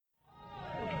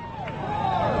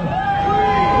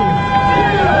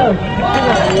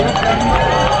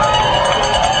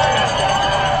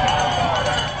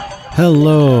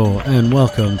Hello and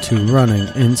welcome to Running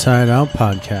Inside Out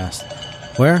podcast,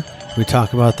 where we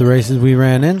talk about the races we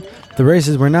ran in, the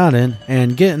races we're not in,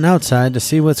 and getting outside to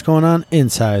see what's going on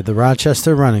inside the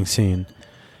Rochester running scene.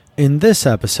 In this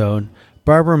episode,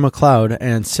 Barbara McLeod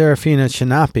and Serafina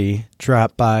Chinapi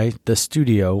drop by the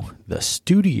studio,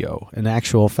 an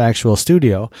actual factual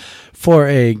studio, for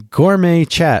a gourmet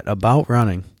chat about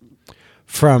running.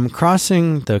 From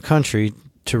crossing the country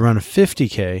to run a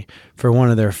 50K for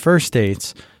one of their first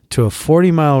dates to a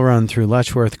 40-mile run through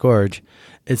Letchworth Gorge,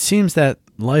 it seems that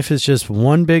life is just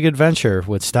one big adventure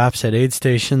with stops at aid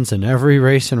stations in every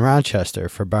race in Rochester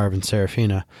for Barb and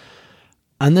Serafina.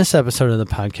 On this episode of the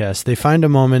podcast, they find a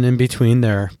moment in between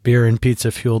their beer and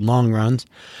pizza-fueled long runs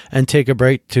and take a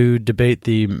break to debate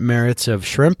the merits of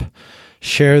shrimp,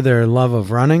 share their love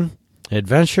of running,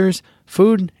 adventures,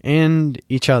 food, and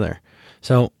each other.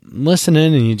 So listen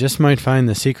in and you just might find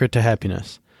the secret to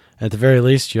happiness. At the very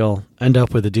least, you'll end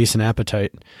up with a decent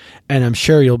appetite. And I'm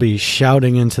sure you'll be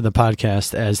shouting into the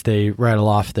podcast as they rattle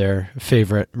off their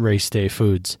favorite race day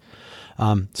foods.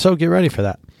 So get ready for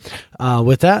that.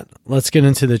 With that, let's get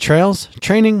into the trails,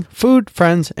 training, food,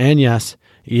 friends, and yes,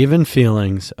 even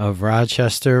feelings of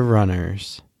Rochester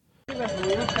runners.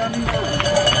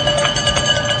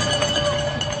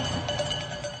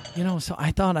 You know, so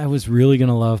I thought I was really going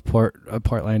to love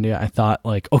Portlandia. I thought,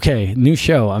 like, okay, new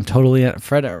show. I'm totally at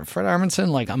Fred Armisen.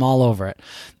 Like, I'm all over it.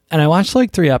 And I watched,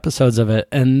 like, 3 episodes of it,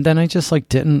 and then I just, like,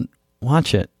 didn't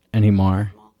watch it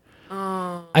anymore.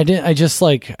 Oh. I just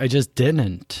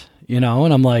didn't, you know?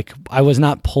 And I'm like, I was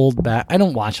not pulled back. I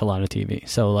don't watch a lot of TV.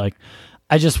 So, like,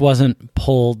 I just wasn't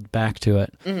pulled back to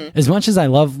it. Mm-hmm. As much as I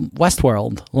love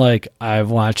Westworld, like,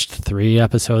 I've watched 3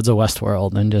 episodes of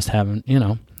Westworld and just haven't, you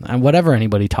know, whatever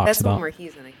anybody talks about. That's the one where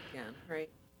he's in it again, right?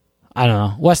 I don't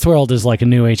know. Westworld is like a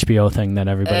new HBO thing that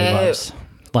everybody loves.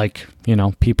 Like, you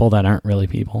know, people that aren't really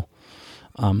people.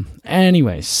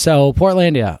 Anyways, so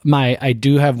Portlandia. I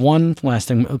do have one last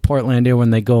thing. Portlandia,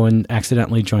 when they go and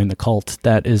accidentally join the cult,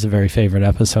 that is a very favorite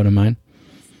episode of mine.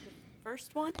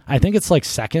 First one? I think it's like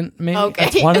second, maybe. Okay.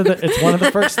 It's one of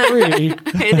the first 3.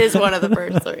 It is one of the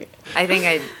first 3. I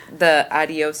think the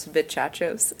Adios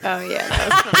Bichachos. Oh yeah,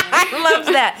 that was I loved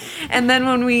that. And then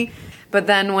when we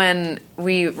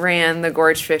ran the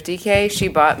Gorge 50K, she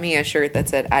bought me a shirt that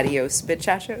said Adios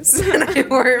Bichachos, and I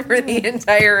wore it for the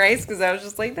entire race because I was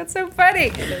just like, that's so funny.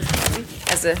 It is funny.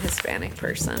 As a Hispanic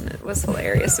person, it was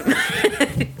hilarious.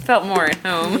 It felt more at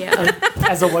home. Yeah.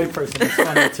 As a white person, it's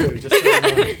funny too. Just so you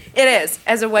know. It is,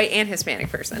 as a white and Hispanic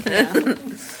person. Yeah.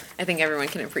 I think everyone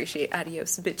can appreciate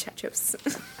Adios Bichachos.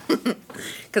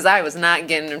 Because I was not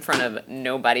getting in front of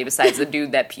nobody besides the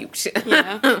dude that puked.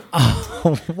 Yeah.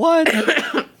 Oh, what?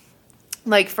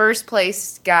 Like, first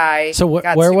place guy. So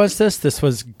where was this? This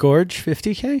was Gorge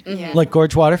 50K? Mm-hmm. Yeah. Like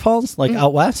Gorge Waterfalls? Like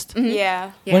out west? Mm-hmm.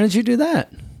 Yeah. When did you do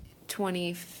that?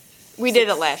 20. We did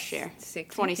it last year.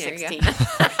 2016.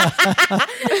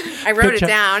 2016. I wrote it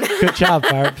down. Good job,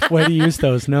 Barb. Way to use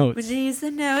those notes. Would you use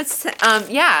the notes?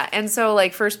 Yeah, and so,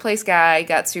 like, first place guy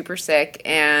got super sick,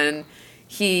 and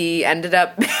he ended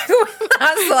up back with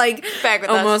us, like, back with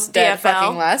almost us, dead DFL.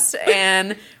 fucking less.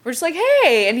 And we're just like,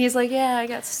 hey. And he's like, yeah, I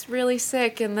got really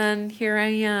sick, and then here I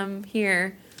am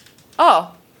here.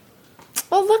 Oh.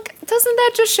 Well, look, doesn't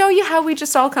that just show you how we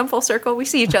just all come full circle? We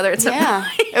see each other at some Yeah.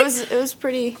 point. It was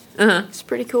pretty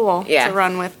cool Yeah. to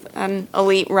run with an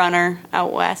elite runner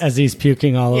out west. As he's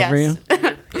puking all over you?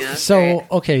 Yeah, So,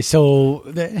 great. okay, so,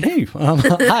 hey,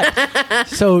 hi.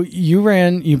 So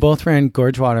you both ran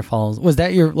Gorge Waterfalls. Was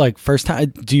that your, like, first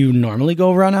time? Do you normally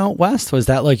go run out west? Was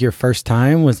that, like, your first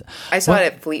time? I saw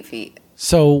it at Fleet Feet.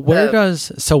 So where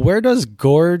does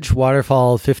Gorge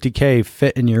Waterfall 50K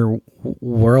fit in your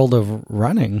world of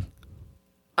running?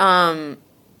 Well,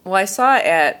 I saw it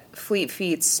at Fleet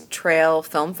Feet's Trail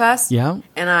Film Fest. Yeah.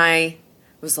 And I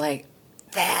was like,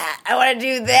 I want to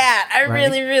do that. I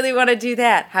really, really want to do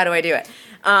that. How do I do it?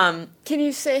 Can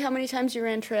you say how many times you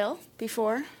ran trail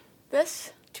before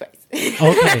this? Twice.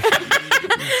 Okay.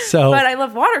 So, But I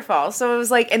love waterfalls. So it was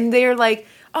like, and they're like,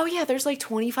 oh yeah, there's like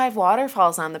 25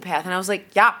 waterfalls on the path. And I was like,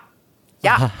 yeah,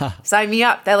 sign me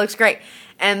up. That looks great.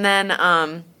 And then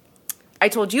I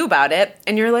told you about it,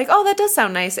 and you're like, oh, that does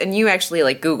sound nice. And you actually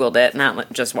like Googled it,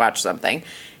 not just watched something.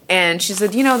 And she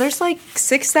said, there's like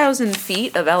 6,000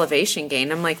 feet of elevation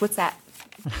gain. I'm like, what's that?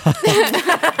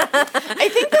 I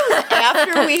think that was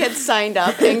after we had signed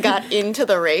up and got into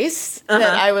the race that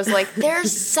I was like,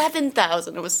 there's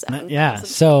 7,000. It was 7,000. yeah.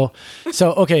 So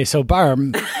okay. So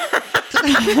Barb,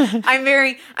 I'm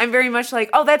very much like,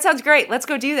 oh, that sounds great. Let's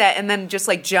go do that. And then just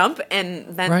like jump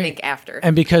and then think after.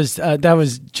 And because that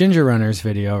was Ginger Runner's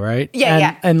video, right? Yeah,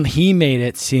 yeah. And he made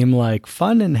it seem like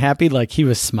fun and happy, like he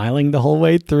was smiling the whole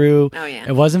way through. Oh, yeah.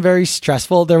 It wasn't very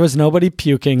stressful. There was nobody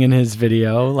puking in his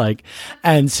video.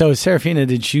 And so Serafina,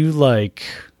 did you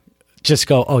just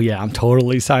go, oh yeah, I'm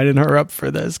totally signing her up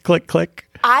for this. Click, click.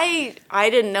 I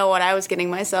didn't know what I was getting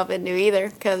myself into either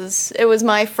because it was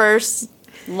my first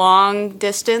long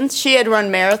distance. She had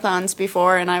run marathons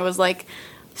before, and I was like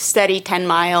steady 10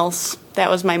 miles. That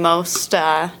was my most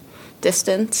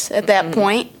distance at that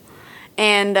point.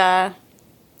 And I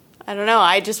don't know.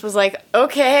 I just was like,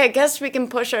 okay, I guess we can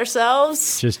push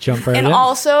ourselves. Just jump right in. And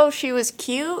also, she was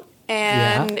cute.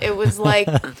 And it was like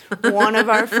one of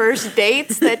our first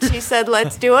dates that she said,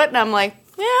 let's do it. And I'm like,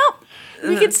 yeah,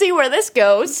 we can see where this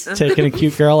goes. Taking a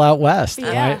cute girl out west.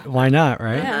 Yeah. Why not,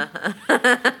 right?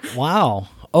 Yeah. Wow.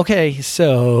 Okay,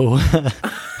 so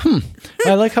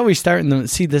I like how we start in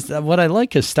the this. What I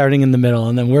like is starting in the middle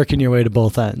and then working your way to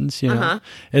both ends. You know,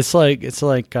 it's like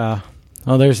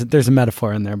oh, there's a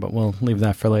metaphor in there, but we'll leave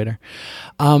that for later.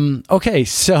 Okay,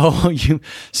 so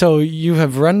you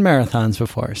have run marathons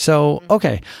before, so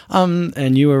okay,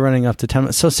 and you were running up to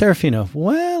 10. So Serafina,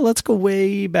 well, let's go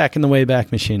way back in the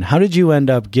Wayback Machine. How did you end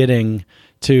up getting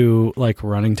to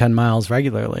running 10 miles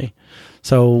regularly?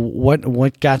 So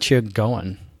what got you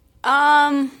going?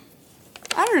 I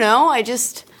don't know.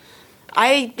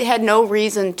 I had no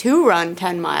reason to run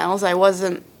 10 miles.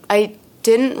 I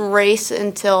didn't race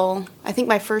until, I think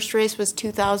my first race was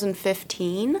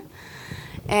 2015.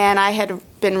 And I had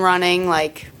been running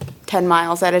 10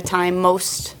 miles at a time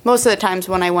most of the times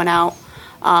when I went out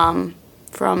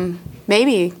from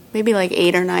maybe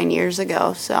 8 or 9 years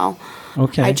ago. So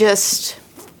okay.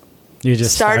 You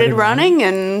just started running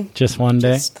and just one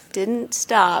day didn't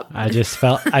stop. I just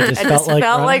felt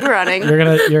like running.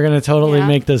 You're gonna totally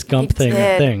make this Gump thing a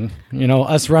did. thing. You know,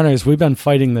 us runners, we've been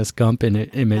fighting this Gump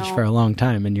image for a long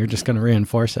time, and you're just gonna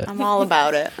reinforce it. I'm all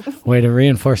about it. Way to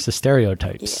reinforce the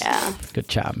stereotypes. Yeah. Good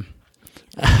job.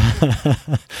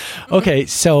 Okay,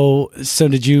 so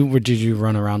did you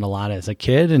run around a lot as a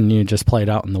kid, and you just played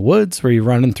out in the woods? Were you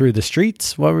running through the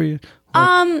streets? What were you?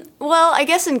 Well, I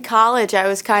guess in college I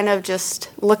was kind of just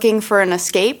looking for an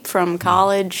escape from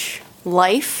college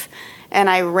life, and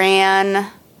I ran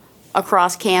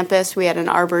across campus. We had an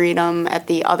arboretum at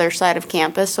the other side of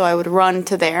campus, so I would run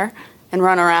to there and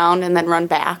run around and then run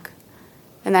back.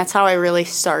 And that's how I really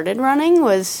started running,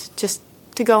 was just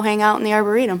to go hang out in the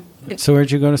arboretum. So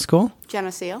where'd you go to school?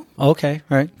 Geneseo. Okay,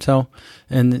 right. So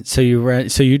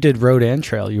you did road and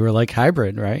trail. You were like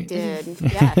hybrid, right? Did,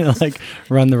 yes.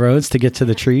 Run the roads to get to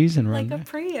the trees and run. Like a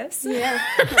Prius. Yeah.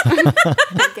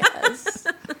 I guess.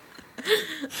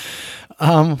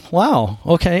 Wow.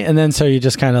 Okay. And then so you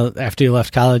just kind of, after you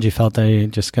left college, you felt that you're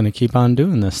just going to keep on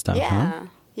doing this stuff, Yeah. huh?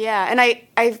 Yeah. And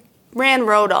I ran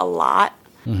road a lot.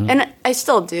 Mm-hmm. And I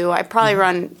still do. I probably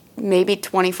run maybe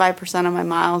 25% of my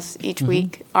miles each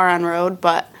week are on road,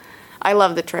 but I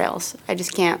love the trails. I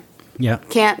just can't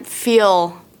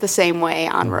feel the same way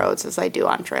on roads as I do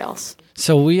on trails.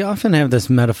 So we often have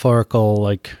this metaphorical,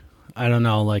 I don't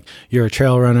know, you're a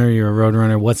trail runner, you're a road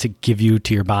runner. What's it give you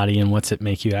to your body, and what's it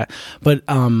make you at? But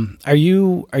are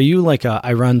you like a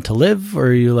I run to live, or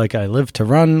are you like I live to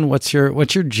run? What's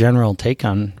your general take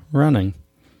on running?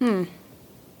 I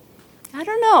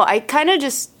don't know. I kind of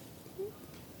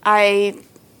I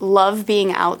love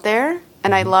being out there,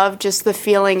 and I love just the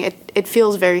feeling. It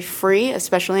feels very free,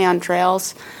 especially on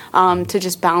trails, to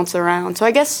just bounce around. So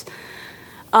I guess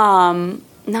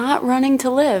not running to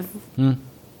live.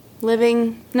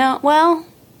 Living, no, well,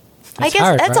 I guess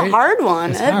hard, that's right? a hard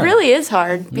one. It really is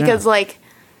hard because, I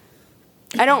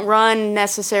don't run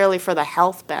necessarily for the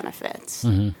health benefits,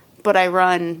 but I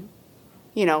run,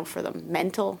 for the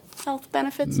mental health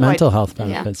benefits. Mental health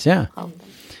benefits, yeah. Health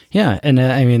benefits. Yeah, and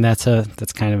I mean that's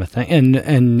kind of a thing.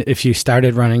 And if you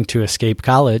started running to escape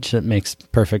college, it makes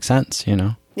perfect sense,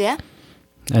 Yeah.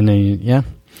 And then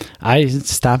I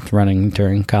stopped running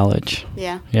during college.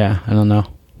 Yeah. Yeah, I don't know.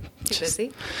 Too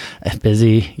busy?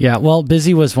 Busy. Yeah, well,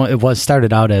 busy was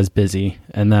started out as busy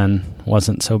and then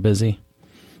wasn't so busy.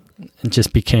 It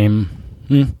just became,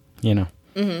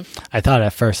 I thought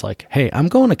at first, hey, I'm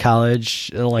going to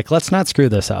college. Let's not screw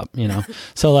this up,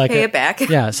 So Pay it back.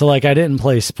 Yeah. So I didn't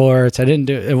play sports.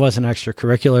 It wasn't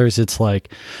extracurriculars. It's let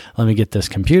me get this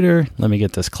computer, let me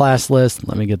get this class list,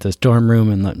 let me get this dorm room,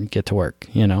 and let me get to work,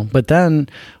 But then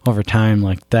over time,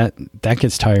 that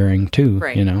gets tiring too,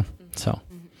 right. So.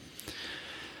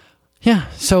 Yeah.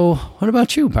 So what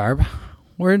about you, Barb?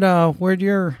 Where'd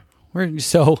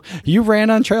So you ran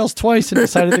on trails twice and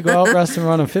decided to go out west and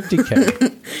run a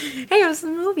 50K. Hey, it was the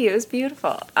movie. It was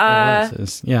beautiful.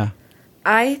 Yeah.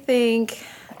 I think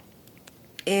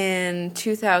in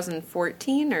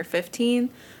 2014 or 15,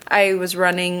 I was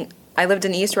running. I lived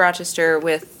in East Rochester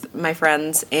with my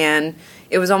friends, and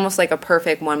it was almost like a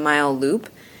perfect 1 mile loop.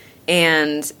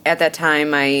 And at that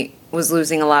time, I was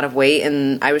losing a lot of weight,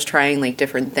 and I was trying like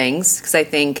different things because I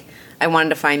think I wanted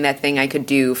to find that thing I could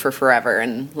do for forever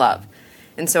and love.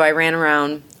 And so I ran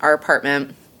around our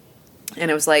apartment,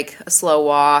 and it was like a slow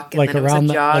walk, and Like then around it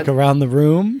was a jog. like around the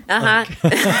room? Around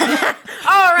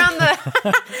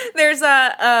the there's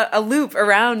a loop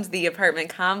around the apartment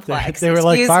complex. They were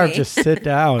like, Excuse Barb, me. just sit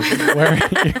down. You're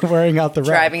wearing out the rug.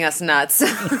 Driving us nuts.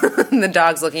 The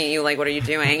dog's looking at you like, what are you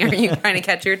doing? Are you trying to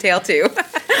catch your tail too?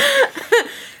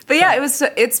 But yeah,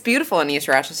 it's beautiful in East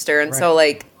Rochester, and so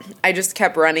like I just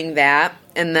kept running that,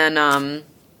 and then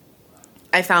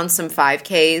I found some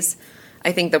 5Ks.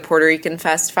 I think the Puerto Rican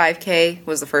Fest 5K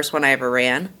was the first one I ever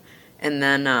ran, and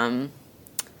then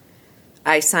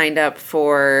I signed up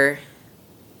for,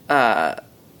 I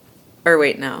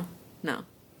ran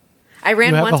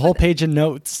You have once a whole with- page of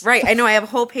notes. Right, I know. I have a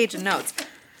whole page of notes.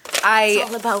 It's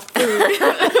all about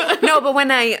food. No,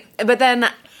 but then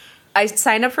I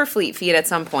signed up for Fleet Feet at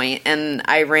some point, and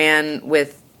I ran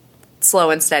with Slow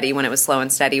and Steady when it was Slow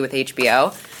and Steady with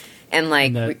HBO, and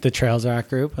like The Trails Rock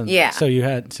group. And Yeah. So you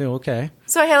had, okay.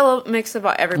 so I had a little mix of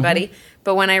everybody.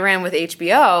 But when I ran with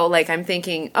HBO, like I'm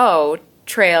thinking, oh,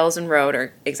 trails and road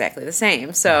are exactly the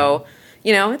same. So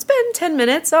it's been 10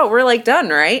 minutes. Oh, we're like done,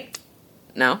 right?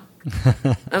 No.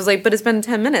 I was like, but it's been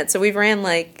 10 minutes, so we've ran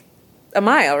like a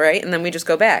mile, right? And then we just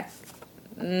go back.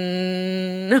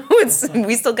 No,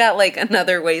 we still got like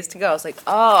another ways to go. I was like,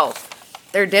 oh,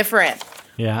 they're different.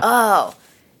 Yeah. Oh,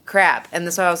 crap.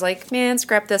 And so I was like, man,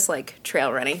 scrap this like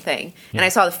trail running thing. And I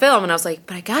saw the film and I was like,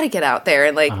 but I got to get out there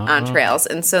and like on trails.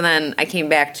 And so then I came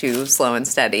back to Slow and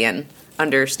Steady and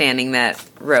understanding that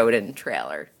road and trail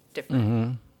are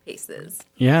different paces.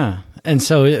 Yeah. And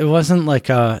so it wasn't like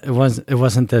it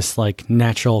wasn't this like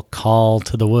natural call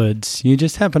to the woods. You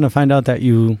just happen to find out that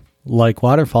you like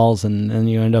waterfalls, and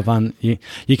you end up on you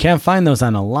can't find those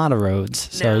on a lot of roads.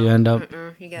 So you end up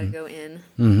You got to go in.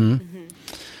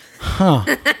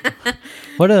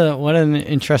 What an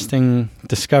interesting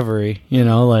discovery,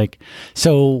 like,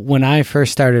 so when I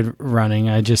first started running,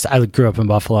 I grew up in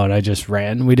Buffalo and I just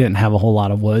ran. We didn't have a whole lot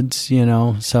of woods,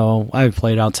 so I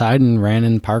played outside and ran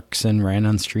in parks and ran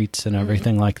on streets and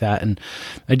everything like that. And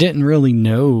I didn't really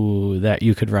know that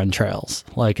you could run trails.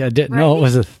 Like, I didn't know it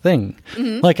was a thing.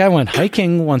 Like, I went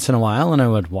hiking once in a while and I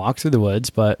would walk through the woods,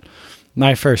 but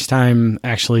my first time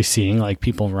actually seeing like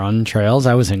people run trails,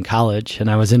 I was in college and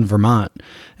I was in Vermont,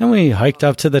 and we hiked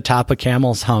up to the top of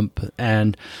Camel's Hump,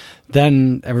 and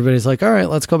then everybody's like, all right,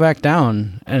 let's go back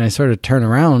down. And I sort of turn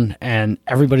around and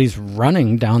everybody's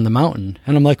running down the mountain.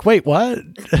 And I'm like, wait, what?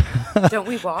 Don't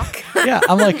we walk? Yeah.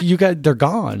 I'm like, they're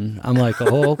gone. I'm like,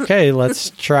 oh, okay, let's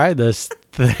try this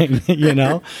thing,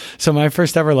 So my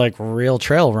first ever like real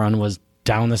trail run was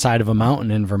down the side of a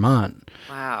mountain in Vermont.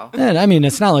 Wow. And I mean,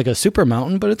 it's not like a super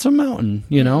mountain, but it's a mountain,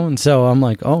 And so I'm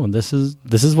like, oh, this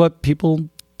is what people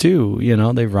do,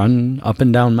 they run up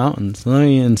and down mountains. Let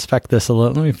me inspect this a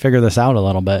little. Let me figure this out a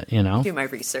little bit, Do my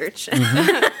research.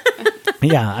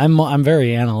 Yeah, I'm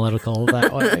very analytical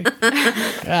that way.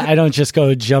 I don't just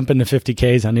go jump into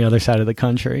 50Ks on the other side of the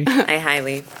country. I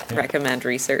highly recommend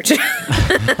research.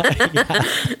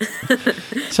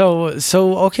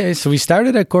 So we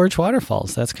started at Gorge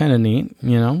Waterfalls. That's kind of neat,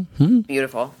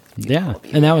 Beautiful. Yeah,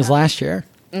 and that was last year.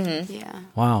 Yeah.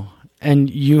 Wow. And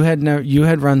you had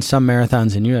run some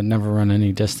marathons, and you had never run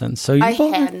any distance. So I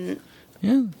hadn't.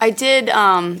 Yeah. I did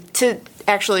to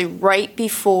actually right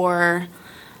before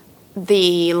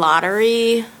the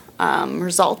lottery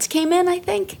results came in, I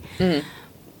think.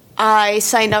 I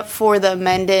signed up for the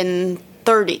Mendon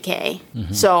 30K.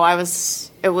 So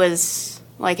it was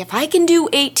like, if I can do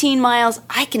 18 miles,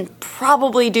 I can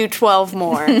probably do 12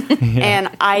 more. And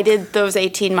I did those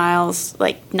 18 miles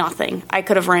like nothing. I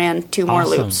could have ran 2 more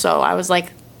Awesome. loops. So I was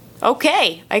like,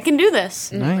 okay, I can do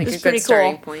this. Nice. Like It's a good pretty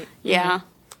starting cool. point. Yeah.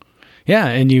 Yeah,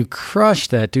 and you crushed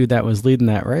that dude that was leading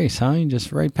that race, huh? You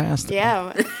just right past him.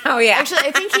 Yeah. Oh, yeah. Actually,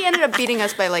 I think he ended up beating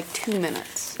us by like 2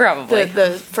 minutes. Probably.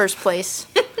 The first place.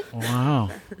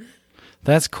 Wow.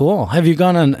 That's cool. Have you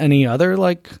gone on any other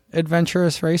like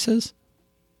adventurous races?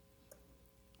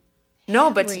 No,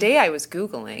 but today I was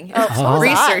Googling, so was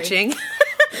researching,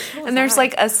 and there's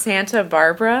like a Santa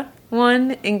Barbara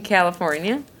one in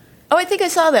California, Oh, I think I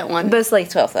saw that one. but it's like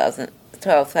 12,000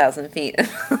 feet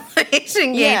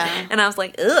elevation gain. Yeah. And I was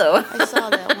like, ew. I saw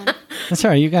that one. That's all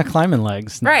right. You got climbing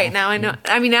legs. now. Right, now I know.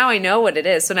 I mean, now I know what it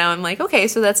is. So now I'm like, okay,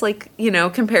 so that's like,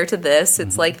 compared to this,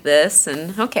 it's like this.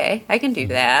 And okay, I can do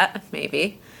that,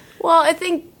 maybe. Well, I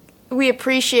think we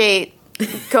appreciate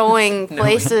going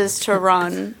places to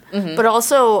run, but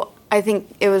also I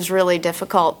think it was really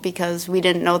difficult because we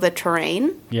didn't know the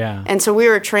terrain. Yeah. And so we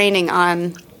were training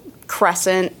on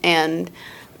Crescent and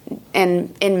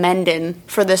in Mendon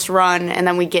for this run, and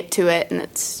then we get to it and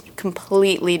it's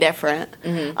completely different.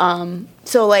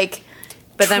 So like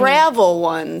But then travel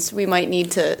ones, we might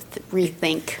need to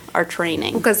rethink our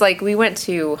training. Because like we went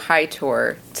to High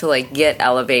Tour to like get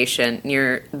elevation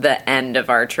near the end of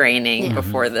our training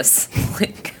before this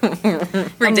like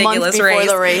ridiculous before race.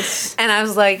 the race. And I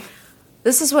was like,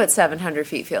 this is what 700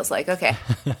 feet feels like. Okay.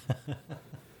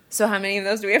 So how many of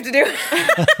those do we have to do?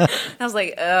 I was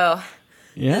like, oh,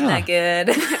 Yeah. not good.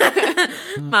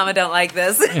 Mama don't like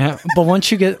this. Yeah, but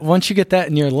once you get that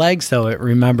in your legs, though, it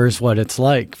remembers what it's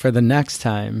like for the next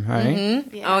time, right?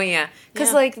 Oh yeah, because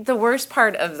Yeah. like the worst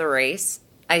part of the race,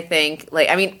 I think,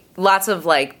 lots of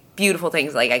like beautiful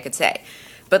things like I could say,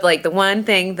 but like the one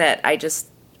thing that I just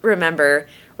remember,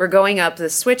 we're going up the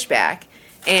switchback,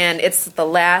 and it's the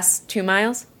last 2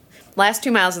 miles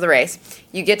of the race.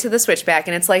 You get to the switchback,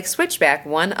 and it's like switchback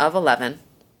 1 of 11.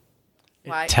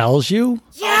 Why? Tells you?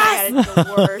 Yes. Oh my God, it's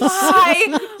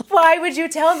the worst. Why would you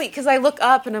tell me? Because I look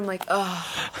up and I'm like,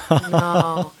 oh,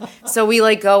 no. So we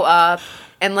like go up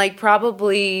and like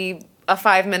probably a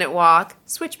 5-minute walk,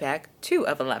 switchback, 2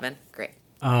 of 11. Great.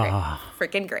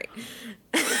 Freaking great.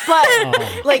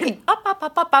 But like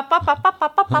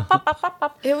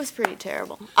it was pretty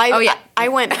terrible. I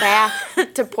went back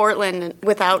to Portland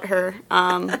without her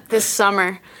this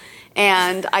summer,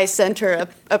 and I sent her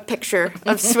a picture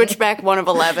of switchback 1 of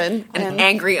 11. An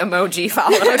angry emoji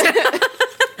followed.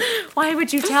 Why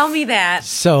would you tell me that?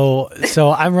 So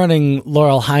I'm running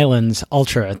Laurel Highlands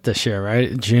Ultra this year,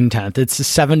 right? June 10th. It's a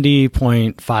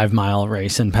 70.5 mile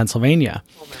race in Pennsylvania.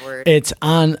 Oh my word. It's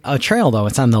on a trail, though.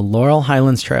 It's on the Laurel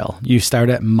Highlands Trail. You start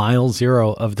at mile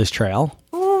 0 of this trail,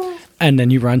 and then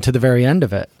you run to the very end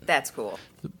of it. That's cool.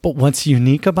 But what's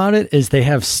unique about it is they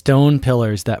have stone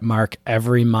pillars that mark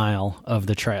every mile of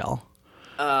the trail.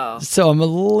 Oh. So I'm a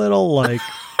little like,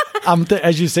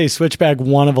 as you say, switchback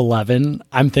 1 of 11.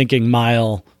 I'm thinking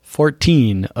mile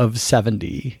 14 of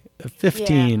 70,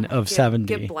 15 of 70.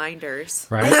 Get blinders.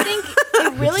 Right? I think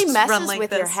it really Just run messes like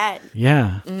with your this. head.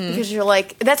 Yeah. Because you're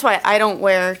like, that's why I don't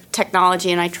wear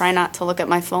technology and I try not to look at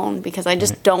my phone because I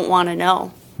just don't want to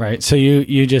know. Right. So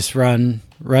you just run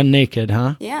naked,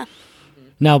 huh? Yeah.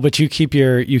 No, but you keep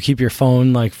your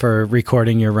phone like for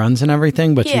recording your runs and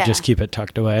everything, but you Yeah. just keep it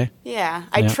tucked away. Yeah.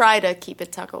 I Yeah. try to keep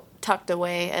it tucked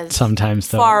away as Sometimes,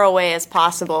 though. far away as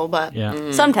possible, but Yeah.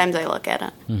 sometimes I look at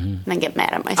it and I get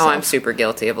mad at myself. Oh, I'm super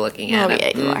guilty of looking at Oh, it.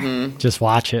 yeah, you are. Just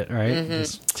watch it, right?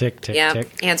 Just tick, tick, Yeah,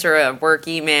 tick. answer a work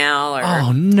email or.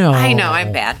 Oh no! I know,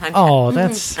 I'm bad. Oh,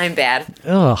 that's I'm bad.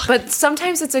 ugh. But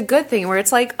sometimes it's a good thing where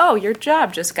it's like, oh, your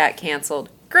job just got canceled.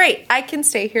 Great, I can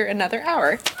stay here another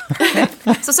hour.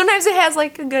 So sometimes it has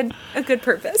like a good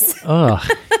purpose. Ugh,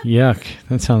 yuck.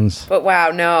 That sounds. But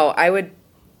wow, no, I would.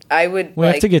 We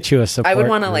have to get you a support. I would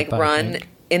want to group, like I run think.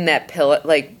 in that pillar,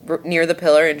 like near the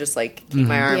pillar, and just like keep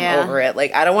my arm Yeah. over it.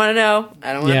 Like I don't want to know.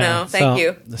 I don't want to know. Thank so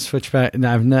you. The switchback. I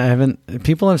haven't.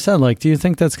 People have said like, "Do you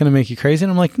think that's going to make you crazy?"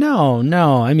 And I'm like,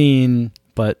 no. I mean,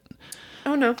 but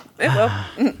Oh no, it will.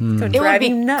 Go It would drive be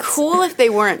you nuts. cool if they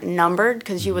weren't numbered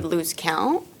because you would lose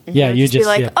count. yeah, you Just be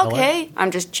like, yeah, pillar. okay,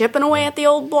 I'm just chipping away at the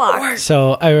old block.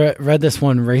 So I read this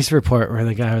one race report where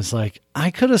the guy was like, I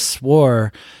could have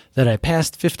swore that I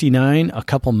passed 59 a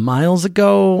couple miles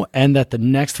ago and that the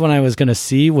next one I was going to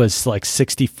see was like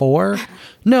 64.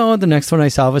 No, the next one I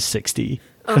saw was 60.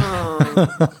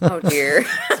 Oh dear.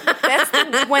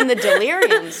 That's when the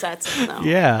delirium sets in, though.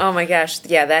 Yeah. Oh my gosh,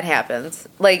 yeah, that happens.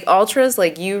 Like ultras,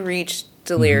 like you reach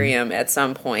delirium at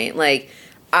some point. Like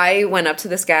I went up to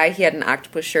this guy, he had an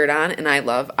octopus shirt on, and I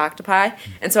love octopi,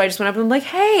 and so I just went up and I'm like,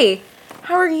 "Hey,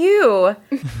 how are you?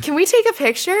 Can we take a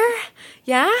picture?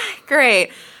 Yeah,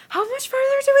 great. How much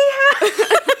further do we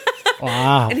have?"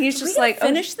 Wow. And he's just like,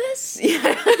 Finish this?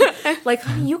 like,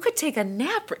 honey, you could take a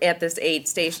nap at this aid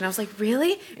station. I was like,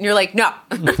 really? And you're like, no,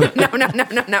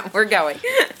 no, we're going.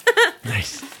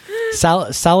 Nice.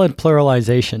 Solid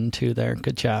pluralization too there.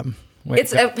 Good job. Way to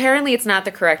It's go. apparently it's not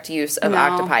the correct use of No.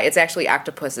 octopi. It's actually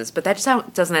octopuses. But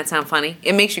doesn't that sound funny?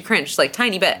 It makes you cringe, like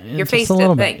tiny bit. Your Just face a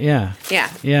little did bit. thing.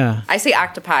 Yeah. Yeah. I say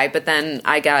octopi, but then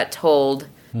I got told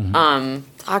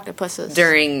Octopuses.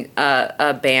 during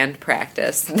a band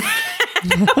practice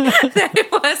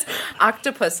It was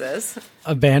octopuses.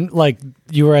 A band, like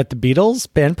you were at the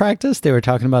Beatles band practice? They were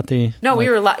talking about the... No, we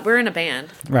were in a band.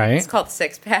 Right. It's called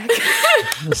Six Pack.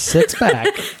 The Six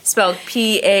Pack. Spelled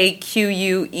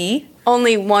P-A-Q-U-E.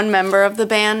 Only one member of the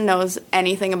band knows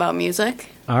anything about music.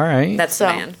 All right. That's So-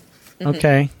 the band.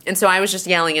 okay. And so I was just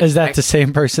yelling at Is that the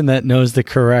same person that knows the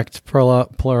correct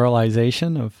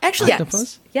pluralization of Actually,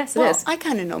 octopus? Yes, it Well, is. I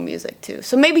kind of know music too.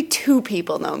 So maybe two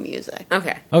people know music.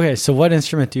 Okay. Okay, so what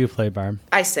instrument do you play, Barb?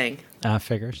 I sing.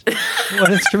 Figures.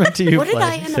 What instrument do you What play? did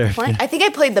I end up playing? I think I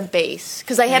played the bass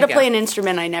because I had There to you play go. an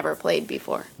instrument I never played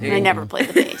before. And I never played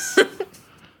the bass.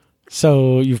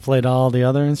 So you've played all the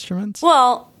other instruments?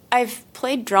 Well, I've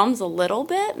played drums a little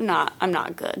bit. I'm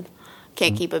not good.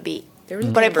 Can't keep a beat. There was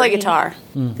a But I play tambourine. guitar.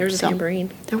 There was a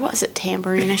tambourine. There was a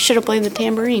tambourine. I should have played the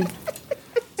tambourine.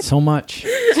 So much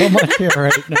here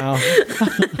right now.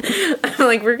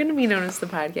 Like, we're going to be known as the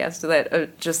podcast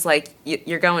that just like,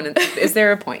 you're going, is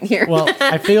there a point here? Well,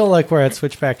 I feel like we're at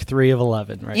Switchback 3 of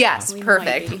 11 right yes, We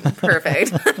perfect. might be.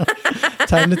 Perfect. now.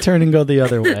 Time to turn and go the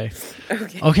other way.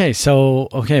 Okay, so,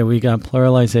 we got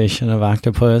pluralization of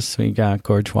octopus. We got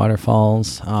gorge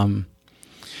waterfalls.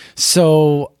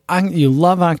 You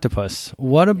love octopus.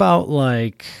 What about,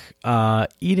 like,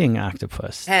 eating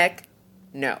octopus? Heck,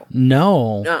 no.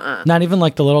 No. Not even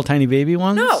like the little tiny baby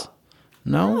ones? No.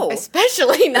 No? No.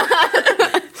 Especially not.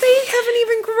 They haven't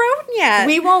even grown yet.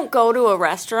 We won't go to a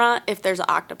restaurant if there's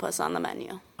octopus on the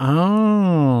menu.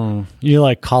 Oh. You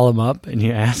like call them up and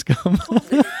you ask them?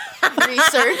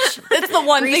 Research. That's the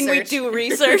one thing we Research. do,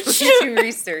 research. We do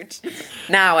research.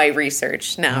 Now I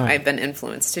research. Now All right. I've been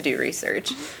influenced to do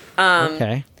research.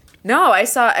 Okay. No, I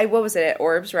saw, what was it, at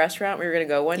Orb's restaurant? We were going to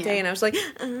go one day, and I was like,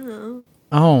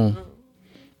 Oh.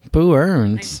 Boo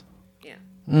earns.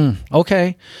 yeah.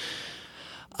 Okay.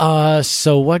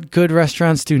 So what good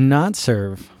restaurants do not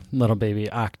serve little baby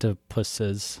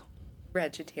octopuses?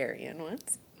 Vegetarian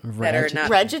ones. That are not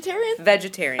Vegetarian?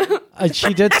 vegetarian.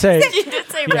 She did say, You did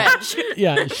say reg.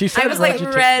 yeah, she said I was like,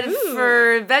 vegetarian. red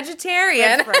for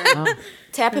vegetarian.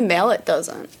 Tap and Mallet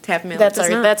doesn't. Tap milk That's does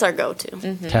our not. that's our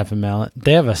go-to. Tap and Mallet.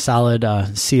 They have a solid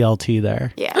CLT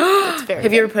there. Yeah, it's very.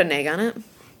 Have you good. ever put an egg on it?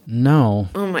 No.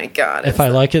 Oh my god! If I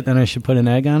like it, then I should put an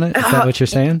egg on it? Is that what you're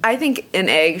saying? I think an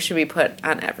egg should be put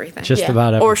on everything. Just Yeah.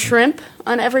 about everything. Or shrimp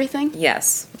on everything?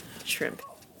 Yes, shrimp.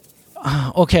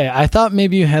 Okay, I thought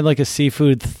maybe you had like a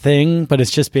seafood thing, but it's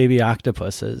just baby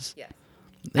octopuses. Yeah,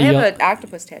 I have You'll- an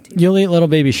octopus tattoo. You'll eat little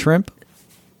baby shrimp?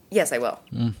 Yes, I will.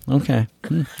 Okay.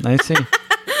 I see.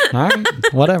 All right.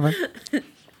 Whatever.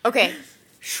 Okay,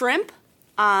 shrimp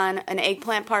on an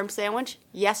eggplant parm sandwich?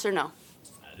 Yes or no?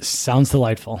 Sounds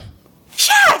delightful.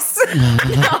 Yes.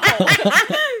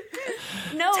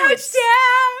 No,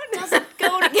 Touchdown. doesn't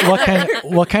go together.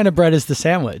 What kind of bread is the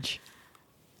sandwich?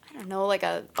 I don't know, like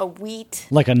a wheat.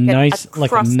 Like a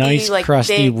crusty,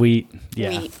 crusty big wheat. Yeah.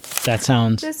 wheat. That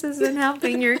sounds This isn't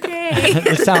helping your case.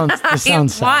 this sounds Fun.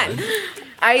 solid.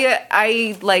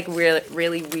 I like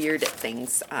really weird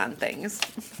things on things.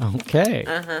 Okay.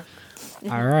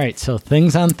 All right. So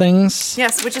things on things.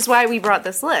 Yes, which is why we brought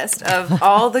this list of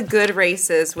all the good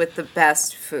races with the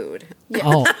best food.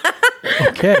 Oh.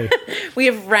 Okay. We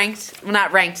have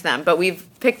not ranked them, but we've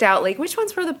picked out like which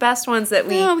ones were the best ones that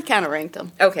we. Yeah, we kind of ranked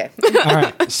them. Okay. All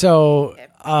right. So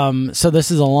so this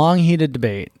is a long heated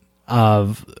debate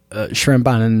of shrimp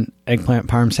on an eggplant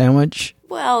parm sandwich.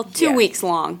 Well, 2 Yeah. weeks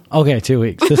long. Okay, 2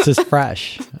 weeks. This is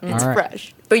fresh. It's All right.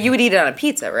 fresh. But you would eat it on a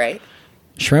pizza, right?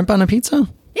 Shrimp on a pizza?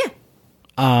 Yeah.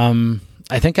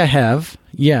 I think I have.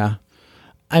 Yeah.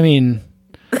 I mean,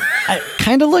 I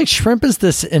kind of like shrimp is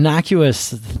this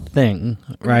innocuous thing,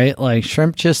 right? Like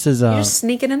shrimp just is You just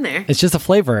sneak it in there. it's just a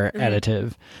flavor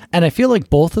additive. And I feel like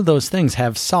both of those things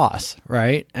have sauce,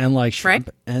 right? And like shrimp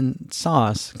and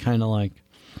sauce kind of like.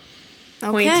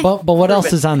 Okay. But what Prove else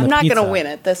it. is on the I'm not pizza? going to win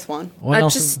at this one. What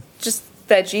else just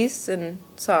veggies and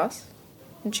sauce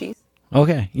and cheese.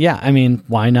 Okay. Yeah, I mean,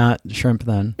 why not shrimp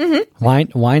then? Mm-hmm.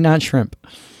 Why not shrimp?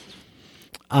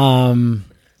 I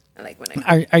like when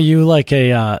I. Are you like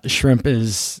a shrimp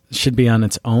should be on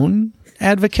its own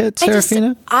advocate,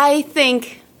 Serafina? I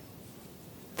think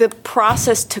the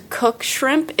process to cook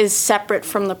shrimp is separate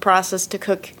from the process to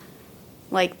cook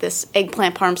like this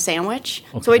eggplant parm sandwich.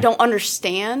 So I Okay. don't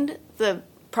understand the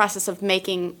process of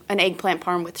making an eggplant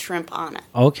parm with shrimp on it.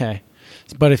 Okay.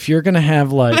 But if you're gonna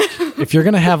have like if you're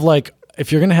gonna have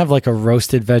like a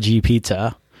roasted veggie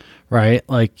pizza, right?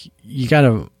 Like you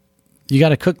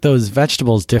gotta cook those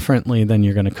vegetables differently than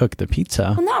you're gonna cook the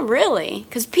pizza. Well, not really,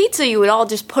 because pizza you would all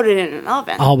just put it in an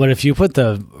oven. Oh, but if you put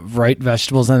the right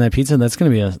vegetables on that pizza, that's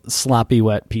gonna be a sloppy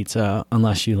wet pizza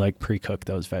unless you like pre-cook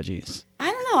those veggies. I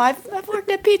don't know. I've worked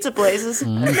worked at pizza places. I've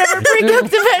never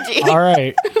pre-cooked a veggie.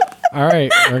 All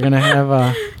right. We're gonna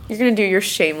have You're gonna do your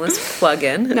shameless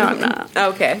plug-in. No, I'm not.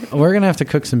 Okay. we're gonna have to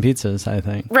cook some pizzas. I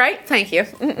think Right. Thank you.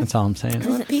 that's all I'm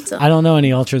saying. Pizza. I don't know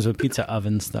any ultras with pizza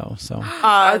ovens though. So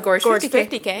Gorge Gorge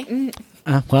 50K.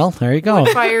 50K. well, there you go.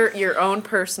 Fire your own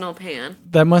personal pan.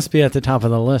 That must be at the top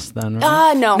of the list then.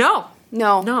 Right? No.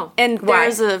 No. No. And Why?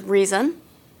 there's a reason.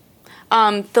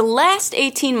 The last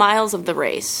 18 miles of the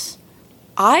race,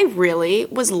 I really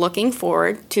was looking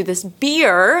forward to this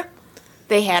beer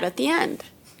they had at the end.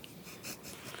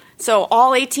 So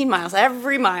all 18 miles,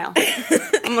 every mile,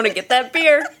 I'm going to get that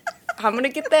beer. I'm going to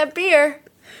get that beer.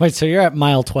 Wait, so you're at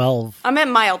mile 12? I'm at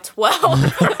mile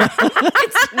 12.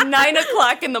 It's 9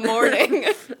 o'clock in the morning.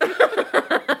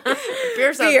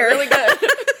 Beer sounds really good.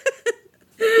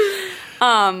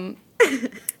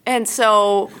 And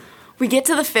so we get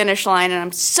to the finish line, and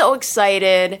I'm so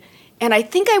excited. And I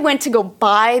think I went to go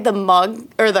buy the mug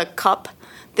or the cup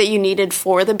that you needed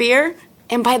for the beer.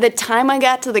 And by the time I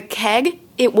got to the keg,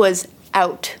 it was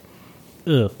out.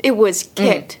 Ugh. It was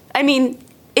kicked. I mean,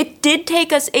 it did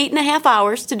take us 8.5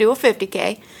 hours to do a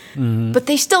 50K, but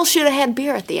they still should have had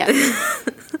beer at the end.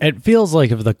 It feels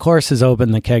like if the course is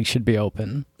open, the keg should be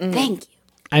open. Thank you.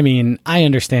 I mean, I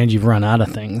understand you've run out of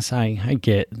things. I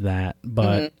get that.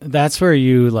 But that's where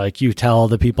you tell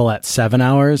the people at 7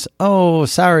 hours, oh,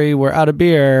 sorry, we're out of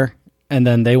beer. And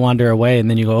then they wander away. And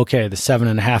then you go, okay, the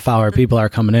 7.5 hour people are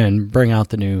coming in. Bring out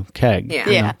the new keg. Yeah. You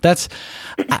know? Yeah. That's,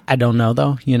 I don't know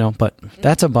though, but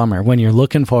that's a bummer when you're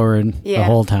looking forward the Yeah.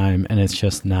 whole time and it's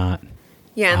just not.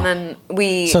 Yeah, and then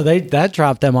we. So that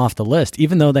dropped them off the list,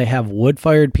 even though they have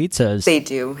wood-fired pizzas. They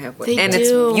do have wood. They and do.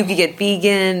 it's you could get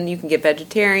vegan, you can get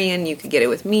vegetarian, you could get it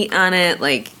with meat on it.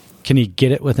 Like, Can you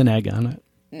get it with an egg on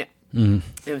it? no.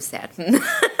 It was sad.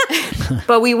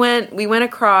 But we went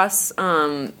across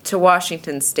to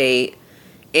Washington State,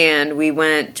 and we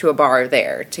went to a bar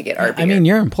there to get our beer. I mean,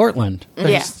 you're in Portland.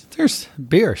 There's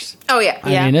beers. oh yeah.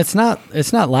 Yeah. I mean, it's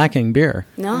not lacking beer.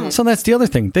 No. So that's the other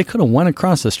thing. They could have went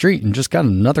across the street and just got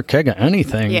another keg of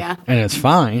anything. Yeah. And it's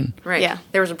fine. Right. Yeah.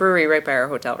 There was a brewery right by our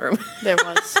hotel room. There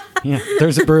was. Yeah.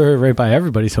 There's a brewery right by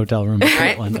everybody's hotel room in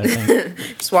Right. Portland, I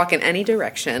think. Just walk in any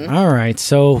direction. All right.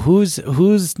 So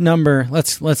who's number?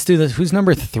 Let's do this. Who's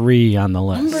number 3 on the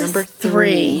list? Number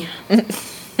 3.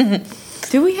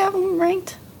 Do we have them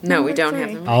ranked? No, we Number don't 3.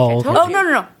 have them. Oh, I okay. told Oh, you.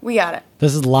 no. We got it.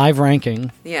 This is live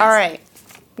ranking. Yes. All right.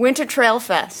 Winter Trail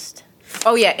Fest.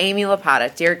 Oh yeah, Amy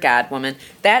Lapata, dear God, woman,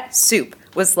 that soup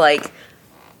was like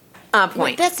on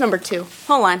point. That's number 2.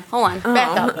 Hold on.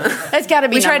 Back up. That's got to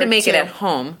be we tried to number make 2, it at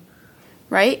home.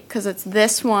 right? Because it's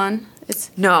this one.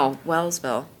 It's No,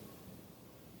 Wellsville.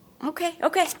 okay.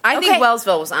 I think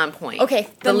Wellsville was on point. Okay,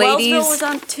 the then ladies, Wellsville was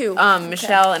on 2.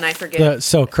 Michelle and I forget.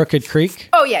 So Crooked Creek.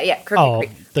 oh yeah, Crooked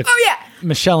Creek. Oh yeah,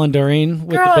 Michelle and Doreen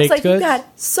with girl, the it's baked like goods. you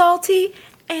got salty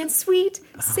and sweet,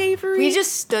 savory. We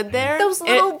just stood there. Those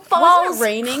little it balls. wasn't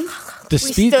raining. The We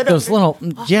speed, stood those under-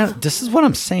 little, yeah. This is what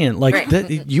I'm saying. Like, Right.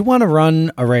 you want to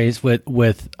run a race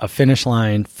with a finish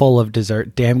line full of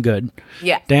dessert. Damn good,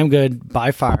 Yeah. damn good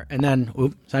by far. And then,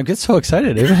 oops, I get so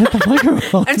excited. It hit the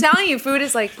microphone. I'm telling you, food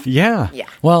is like Yeah. Yeah.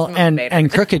 Well, It's a and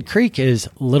motivator. Crooked Creek is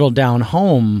little down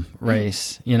home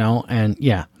race, and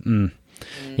yeah,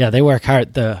 yeah, they work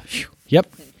hard. Yep.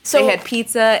 So they had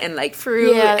pizza and like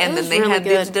fruit, Yeah, it and then was they really had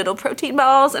good. these little protein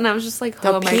balls, and I was just like, the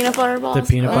oh my peanut God. butter balls. The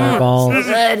peanut butter balls. So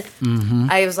good.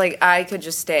 I was like, I could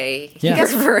just stay Yeah. here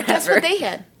forever. Guess what they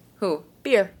had? Who?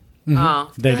 Beer.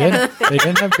 Oh, They did. They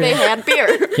didn't have They beer. had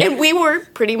beer, and we were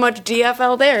pretty much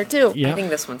DFL there too. Yeah. I think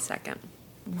this one's second.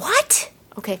 What?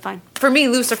 Okay, fine. For me,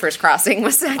 Lucifer's Crossing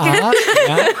was second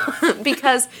Yeah.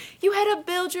 because you had to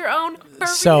build your own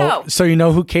burrito. So you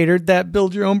know who catered that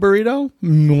build your own burrito?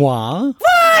 Moi.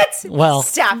 What? Well,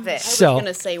 Stop it. So I'm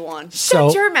gonna say one. so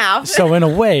Shut your mouth. So in a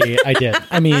way, I did.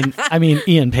 I mean,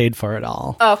 Ian paid for it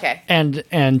all. Okay. And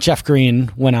Jeff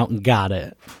Green went out and got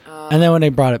it. And then when they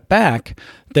brought it back,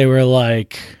 they were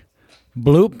like,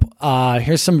 bloop,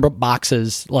 here's some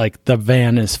boxes. Like the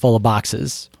van is full of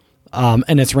boxes.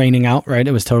 And it's raining out, right?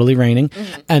 It was totally raining.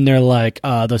 And they're like,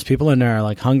 those people in there are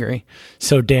like hungry.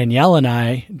 So Danielle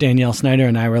Snyder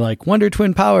and I were like, Wonder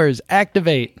Twin Powers,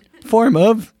 activate, form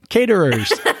of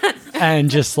caterers.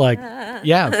 And just like,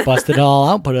 yeah, busted it all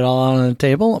out, put it all on the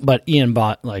table. But Ian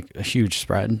bought like a huge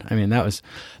spread. I mean, those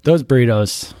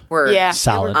burritos. We're Yeah,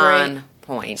 Solid. they were great. on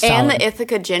point. And Solid. the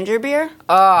Ithaca ginger beer.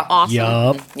 Oh, Awesome.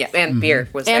 Yup. yeah, and beer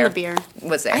was And there. the beer.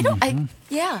 was there.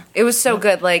 Yeah. It was so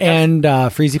good. Like, And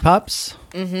Freezy Pops.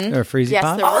 Or Freezy Yes,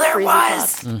 Pops. there was. there freezy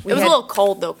was. pops. We It was had- a little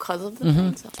cold though because of the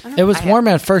rain. So I don't It was know. warm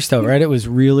at first though, right? It was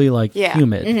really like Yeah.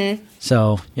 humid.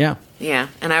 So yeah. Yeah,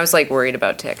 and I was like worried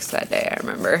about ticks that day. I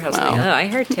remember I was like, oh, I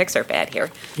heard ticks are bad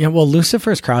here. Yeah, well,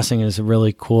 Lucifer's Crossing is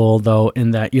really cool, though,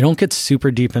 in that you don't get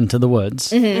super deep into the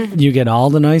woods. Mm-hmm. You get all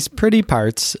the nice, pretty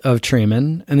parts of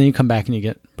Treeman, and then you come back and you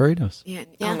get burritos. Yeah.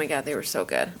 Oh my god, they were so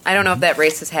good. I don't know if that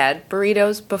race has had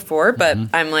burritos before, but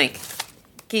I'm like,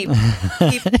 keep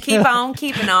on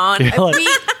keeping on. You're like,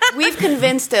 We've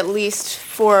convinced at least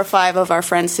 4 or 5 of our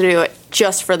friends to do it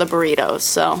just for the burritos.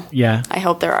 So yeah, I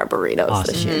hope there are burritos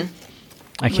this Awesome. year.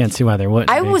 I can't see why there wouldn't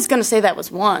I be. was going to say that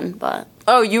was one, but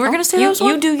Oh, you were gonna say that was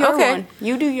one? you do your Okay. one.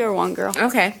 You do your one, girl.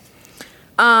 Okay.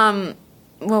 What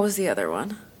was the other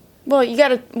one? Well, you got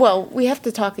to. Well, we have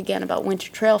to talk again about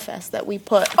Winter Trail Fest that we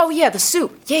put. Oh yeah, the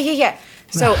soup. Yeah.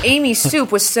 So Amy's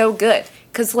soup was so good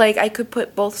because like I could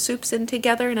put both soups in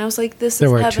together, and I was like, this There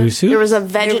is were heaven. 2 soups? There was a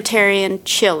vegetarian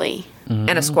chili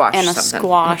And a squash. and a something.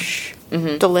 squash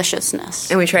deliciousness.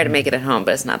 And we try to make it at home,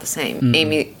 but it's not the same.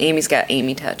 Amy's got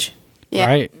Amy touch. Yeah.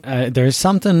 Right. There's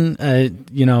something,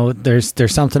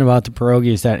 there's something about the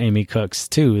pierogies that Amy cooks,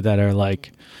 too, that are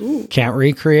like, can't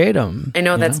recreate them. I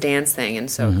know that's Dan's thing,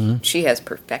 and so she has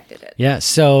perfected it. Yeah,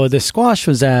 so the squash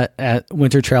was at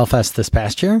Winter Trail Fest this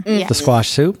past year. Yeah. The squash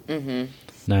soup. Mm-hmm.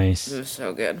 Nice. It was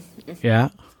so good. Yeah.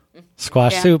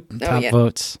 Squash Yeah. soup, Oh, top yeah.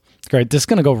 votes. It's great. This is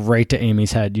going to go right to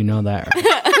Amy's head. You know that,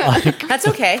 right? That's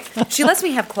okay. She lets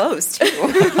me have clothes too.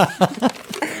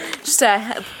 Just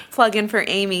to plug in for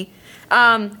Amy.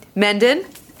 Mendon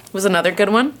was another good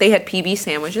one. They had PB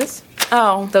sandwiches.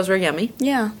 Oh, Those were yummy.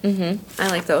 yeah. I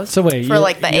like those. So wait, For,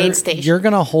 like, the aid station. You're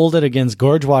going to hold it against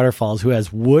Gorge Waterfalls, who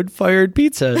has wood-fired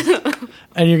pizzas.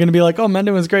 And you're going to be like, oh,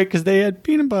 Mendon was great because they had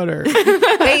peanut butter.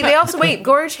 They also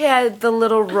Gorge had the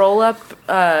little roll up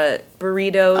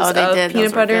burritos Oh, they of did. peanut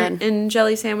Those were butter good. and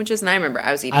jelly sandwiches, and I remember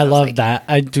I was eating. I those, love like, that.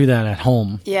 I do that at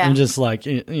home. Yeah. I'm just like,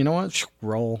 you know what?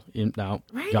 Roll. No.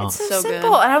 Right, Gone. it's so, So good.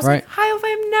 simple, and I was Right. like, "How have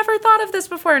I never thought of this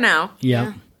before now?"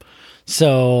 Yep.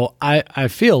 So I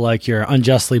feel like you're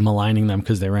unjustly maligning them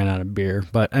because they ran out of beer.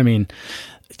 But I mean,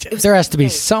 there has to be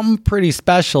something pretty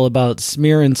special about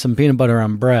smearing some peanut butter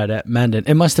on bread at Mendon.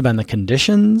 It must have been the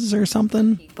conditions or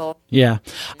something. People. Yeah.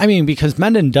 I mean, because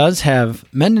Mendon does have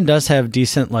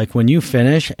decent, like when you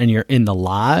finish and you're in the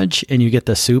lodge and you get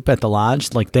the soup at the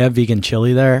lodge, like they have vegan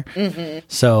chili there. Mm-hmm.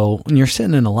 So when you're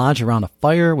sitting in a lodge around a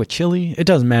fire with chili, it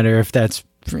doesn't matter if that's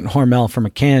Hormel from a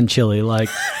can chili, like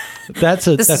that's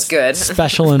is good.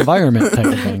 special environment type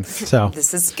of thing. So,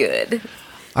 This is good.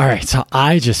 all right. So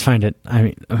I just find it, I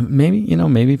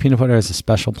mean, maybe peanut butter has a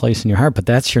special place in your heart, but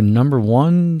that's your number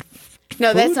one.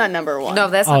 No, that's not number one. No,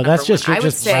 that's not Oh, number that's just, one. you're I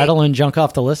would just say, rattling junk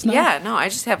off the list now? Yeah, no, I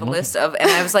just have a list of, and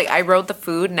I was like, I wrote the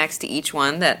food next to each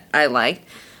one that I liked.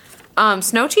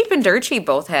 Snow Cheap and Dirt Cheap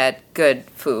both had good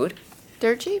food.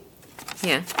 Dirt Cheap?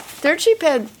 Yeah, Dirt Cheap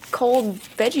had cold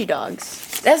veggie dogs.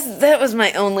 that was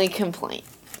my only complaint.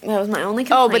 That was my only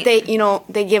Oh, complaint.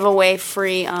 but they give away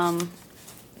free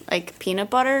like peanut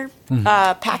butter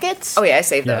packets. Oh yeah, I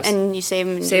saved Yes. those. And you save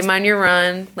them. Save them on your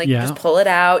run. Like Yeah. just pull it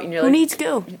out, and you're Who like, needs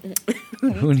goo?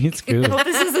 Who needs goo?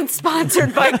 This isn't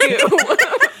sponsored by goo.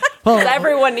 Well,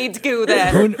 Everyone needs goo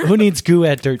then. who needs goo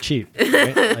at Dirt Cheap?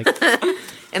 Right? Like,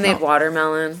 and they had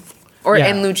watermelon. Or Yeah.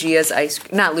 and Lucia's ice,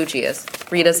 not Lucia's,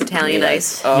 Rita's Italian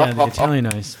Rita's. ice. Oh, yeah, the Italian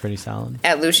ice is pretty solid.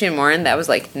 at Lucian Morin, that was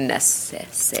like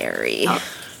necessary.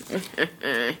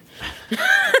 It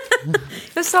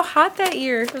was so hot that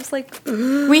year. It was like,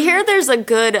 We hear there's a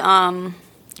good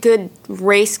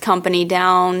race company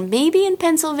down maybe in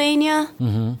Pennsylvania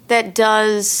that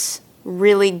does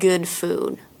really good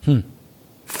food.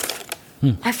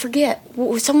 I forget.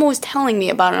 Someone was telling me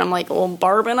about it. I'm like, well,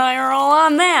 Barb and I are all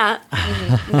on that.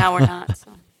 Now we're not.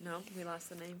 So. no, we lost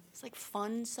the name. It's like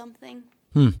fun something.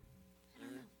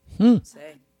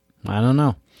 Say. I don't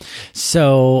know.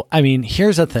 So, I mean,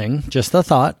 here's a thing, just a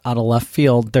thought out of left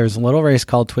field. There's a little race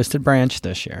called Twisted Branch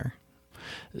this year.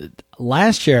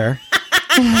 Last year,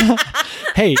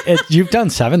 hey, you've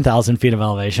done 7,000 feet of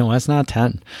elevation. Well, that's not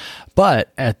 10.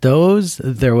 But at those,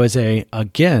 there was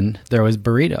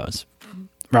burritos.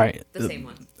 Right. The same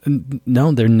one.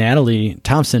 No, they're Natalie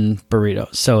Thompson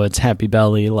burritos. So it's Happy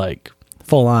Belly, like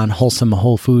full on wholesome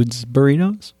Whole Foods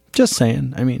burritos. Just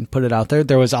saying. I mean, put it out there.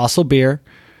 There was also beer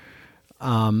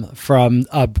from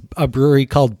a brewery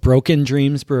called Broken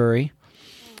Dreams Brewery.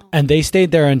 And they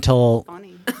stayed there until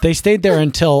Funny.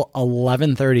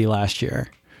 11:30 last year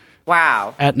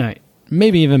Wow. at night.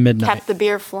 Maybe even midnight. Kept the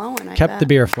beer flowing. I Kept bet. the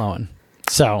beer flowing.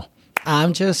 So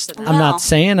I'm just Wow. not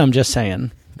saying, I'm just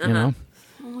saying, you know.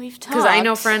 We've talked. Because I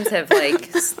know friends have like,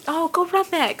 oh, go run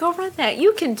that.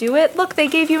 You can do it. Look, they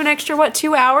gave you an extra,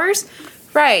 2 hours?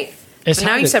 Right. But now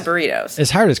hard you as- said burritos.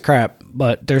 It's hard as crap,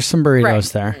 but there's some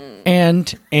burritos Right. there.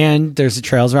 And there's a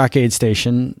Trails Rock aid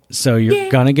station, so you're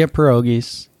gonna get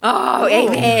pierogies. Oh,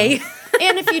 hey.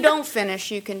 And if you don't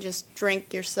finish, you can just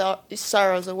drink your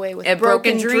sorrows away with A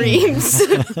broken dreams.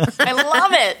 I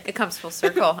love it. It comes full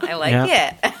circle. I like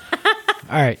Yeah. it.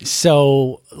 All right,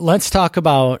 so let's talk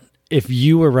about if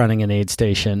you were running an aid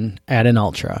station at an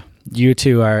ultra. You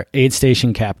two are aid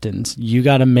station captains. You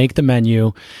got to make the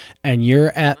menu, and you're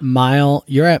at mile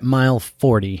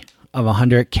 40 of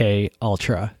 100K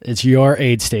ultra. It's your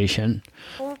aid station.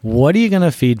 What are you going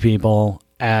to feed people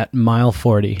at mile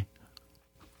 40?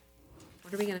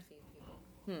 What are we going to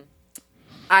feed people?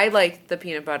 I like the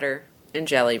peanut butter and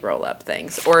jelly roll-up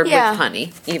things, or Yeah. with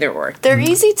honey, either or. They're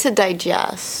easy to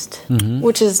digest,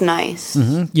 which is nice.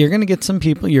 You're going to get some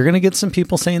people. You're going to get some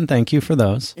people saying thank you for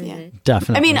those. Yeah.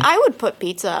 Definitely. I mean, I would put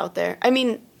pizza out there. I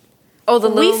mean, Oh, the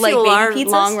we little like fuel baby our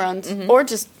pizzas? long runs or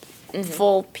just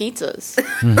full pizzas.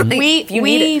 If you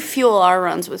need We it. fuel our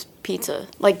runs with pizza,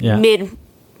 like Yeah. mid,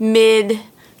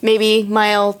 maybe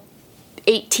mile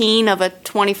 18 of a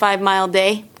 25-mile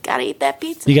day. Gotta eat that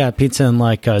pizza. you got pizza in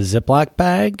like a Ziploc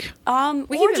bag. We Or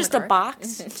keep it in just the a car.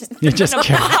 box. You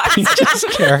just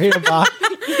carry a box.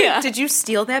 Yeah. Did you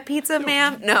steal that pizza,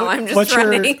 ma'am? No, I'm just What's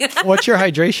running. what's your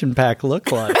hydration pack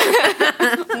look like?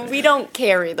 We don't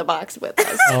carry the box with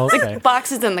us. Oh, okay. The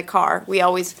box is in the car. We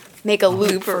always make a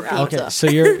loop for pizza.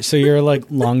 Okay, so you're like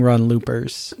long run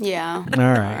loopers. Yeah. All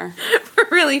right.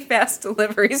 Really fast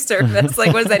delivery service.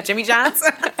 Like, what is that, Jimmy John's?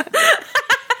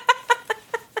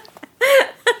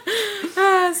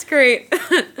 That's great.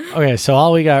 Okay, so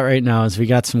all we got right now is we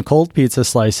got some cold pizza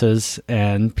slices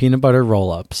and peanut butter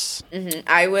roll-ups.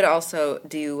 I would also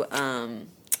do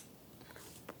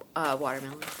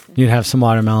watermelon. You'd have some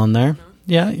watermelon there.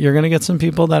 Yeah, you're gonna get some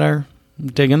people that are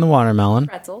digging the watermelon.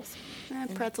 Pretzels.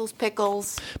 Pretzels,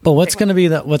 pickles. But what's gonna be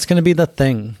the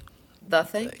thing? The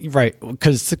thing? Right,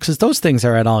 because those things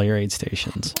are at all your aid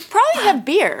stations. Probably have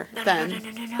beer then.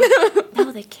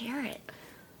 No, the carrot.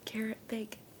 Carrot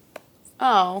big.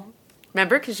 Oh.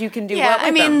 Remember? Because you can do Yeah, what with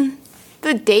I mean, them?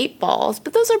 the date balls,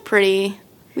 but those are pretty.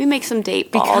 We make some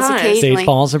date balls Because- occasionally. Date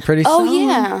balls are pretty. Oh, solid.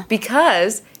 yeah.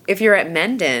 Because if you're at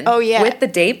Mendon Oh, yeah. with the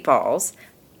date balls,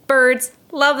 birds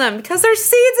love them because there's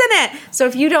seeds in it. So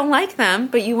if you don't like them,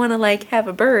 but you want to like have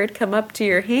a bird come up to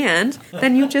your hand,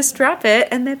 then you just drop it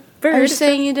and the bird. Are you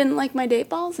saying you didn't like my date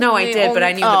balls? No, I They did, but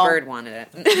only- I knew Oh. the bird wanted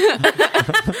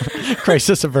it.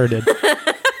 Crisis averted.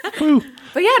 Woo.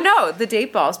 But yeah, no, the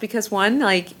date balls because one,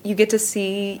 like you get to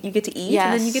eat, and then you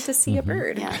Yes. get to see a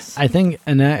bird. Yes. I think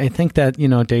that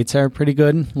dates are pretty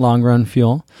good long run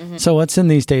fuel. So what's in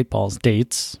these date balls?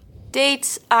 Dates.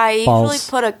 Dates, I Balls. usually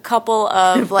put a couple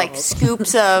of like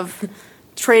scoops of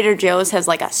Trader Joe's has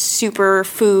like a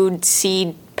superfood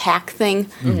seed pack thing.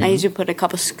 I usually put a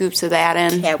couple scoops of that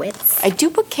in. Carrots. I do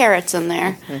put carrots in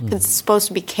there 'cause it's supposed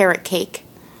to be carrot cake.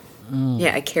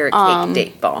 Yeah, a carrot cake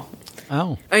date ball.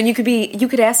 Oh. And you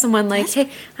could ask someone like, "Hey,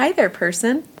 hi there,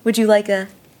 person. Would you like a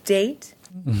date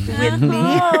with me?"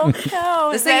 Oh, no.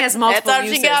 This thing has multiple That's how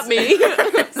uses. she got me.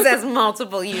 This has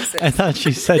multiple uses. I thought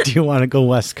she said, "Do you want to go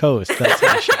West Coast?" That's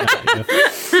how she got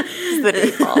you. The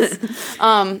date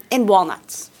balls. And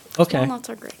walnuts. Okay. Walnuts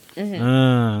are great.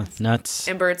 Nuts.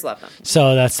 And birds love them.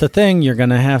 So that's the thing. You're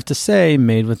gonna have to say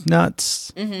made with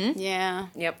nuts, Yeah.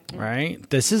 Yep. right?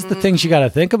 This is the things you got to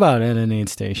think about at an aid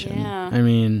station. Yeah. I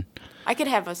mean, I could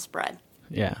have a spread.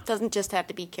 yeah. Doesn't just have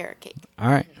to be carrot cake. All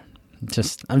right.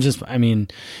 I mean,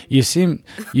 you seem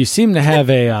to have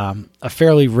a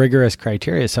fairly rigorous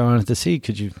criteria. So I wanted to see,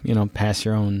 could you pass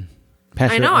your own?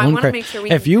 I know, I wanna make sure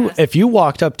we If can you pass. if you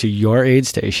walked up to your aid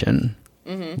station,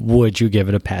 would you give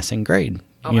it a passing grade?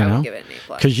 Oh, I would give it an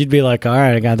A+. Because you'd be like, all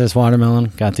right, I got this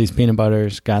watermelon, got these peanut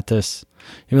butters, got this.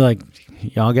 You'd be like,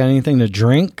 y'all got anything to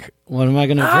drink? What am I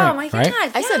going to drink? Oh my god!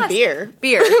 Right? I said beer.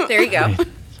 Beer. There you go.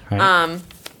 Right.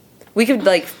 We could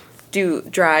like do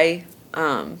dry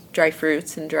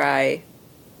fruits and dry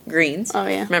greens. Oh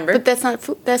yeah. Remember? But that's not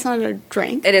food. That's not a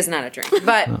drink. It is not a drink,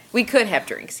 but we could have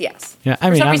drinks. Yes. Yeah, I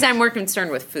For mean, some I'm- reason, I'm more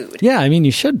concerned with food. Yeah, I mean,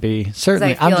 you should be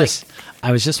certainly. feel like-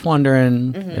 I was just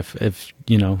wondering if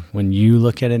when you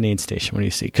look at an aid station, what do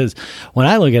you see? Because when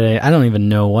I look at it, I don't even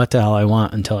know what the hell I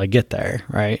want until I get there.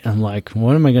 Right? I'm like,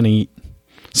 what am I going to eat?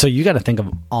 So you got to think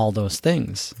of all those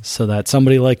things so that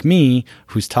somebody like me,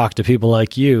 who's talked to people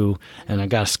like you, and I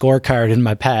got a scorecard in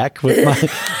my pack with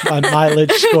my mileage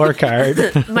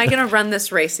scorecard. Am I going to run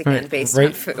this race again based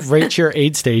on food? Rate your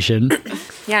aid station.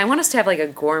 Yeah, I want us to have like a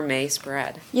gourmet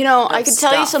spread. You know, I could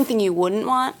tell you stuff. something you wouldn't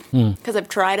want because I've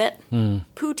tried it.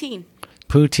 Poutine.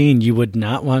 Poutine. You would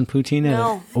not want poutine in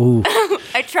No. it? Ooh.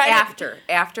 I tried After.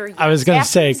 I was going to After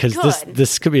say, is because good.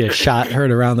 this could be a shot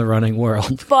heard around the running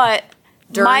world. But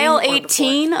During mile or before?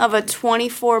 18 of a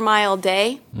 24-mile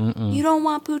day, you don't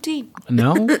want poutine.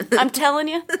 No? I'm telling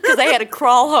you, because I had to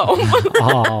crawl home.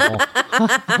 Oh.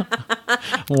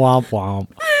 Womp womp.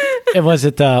 And was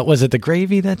it the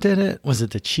gravy that did it? Was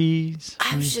it the cheese?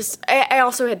 I was just. I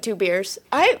also had 2 beers.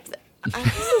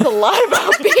 This is a lot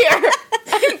about beer.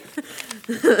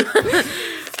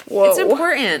 Whoa. It's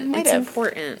important. Might It's have.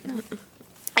 important.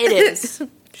 It is.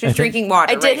 She's drinking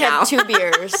water I did right now. have 2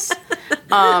 beers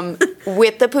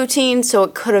with the poutine, so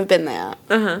it could have been that.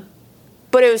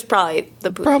 But it was probably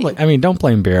the poutine. Probably. I mean, don't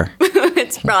blame beer.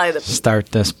 It's probably the poutine.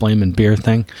 Start this blaming beer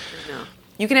thing. No.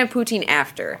 You can have poutine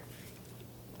after.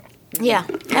 Yeah,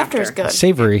 after is After. good.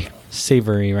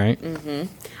 Savory, right?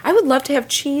 I would love to have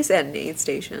cheese at an aid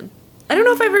station. I don't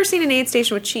know if I've ever seen an aid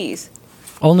station with cheese.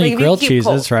 Only Like, if you grilled keep cheeses,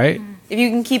 cold. right? If you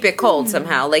can keep it cold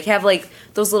somehow, like have like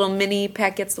those little mini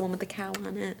packets, the one with the cow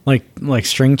on it. Like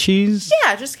string cheese.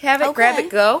 Yeah, just have it, grab Okay. it,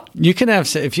 go. You could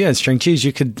have, if you had string cheese,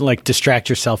 you could like distract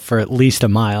yourself for at least a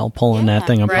mile pulling that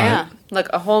thing apart. Right.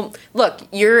 Yeah. Look,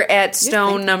 you're at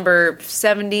stone number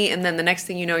 70, and then the next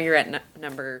thing you know, you're at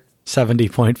number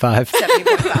 70.5.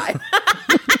 70.5.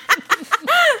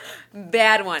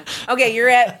 Bad one. Okay, you're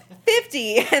at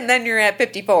 50, and then you're at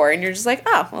 54, and you're just like,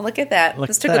 oh, well, look at that. Look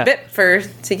This at took that. a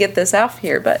bit to get this off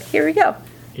here, but here we go.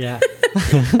 Yeah.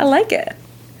 I like it.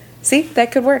 See,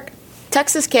 that could work.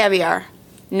 Texas caviar.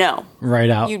 No. Right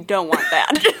out. You don't want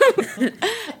that.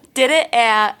 Did it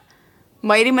at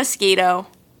Mighty Mosquito.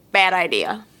 Bad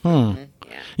idea.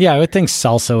 Yeah, I would think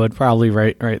salsa would probably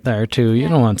right there too. You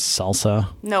don't want salsa.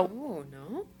 No. Oh,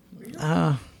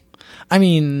 no. I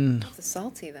mean, It's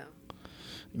salty, though.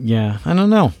 yeah, I don't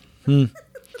know.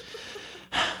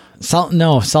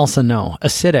 Salsa, no.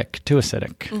 Acidic, too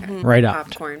acidic. Right out.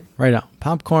 Popcorn. Right out.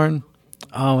 Popcorn.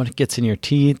 Oh, when it gets in your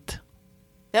teeth.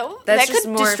 That That's could just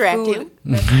more distract food. you.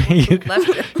 That's more You- food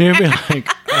left. You'd be like,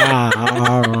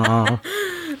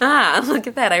 Ah, look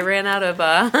at that. I ran out of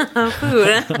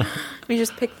food. Let me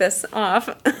just pick this off.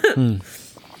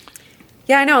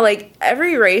 Yeah, I know. Like,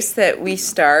 every race that we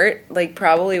start, like,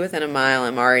 probably within a mile,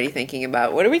 I'm already thinking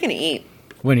about, what are we going to eat?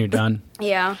 when you're done.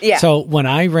 Yeah. Yeah. So when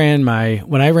I ran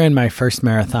my first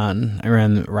marathon, I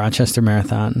ran the Rochester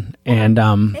Marathon, and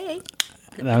Hey.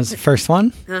 that was the first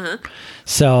one.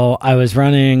 So I was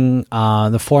running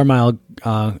the 4 mile.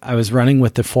 I was running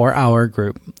with the 4 hour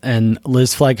group, and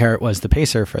Liz Fleghart was the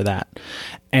pacer for that.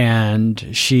 And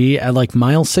she, at like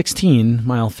mile 15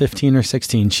 or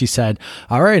 16, she said,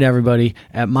 "All right, everybody,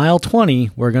 at mile 20,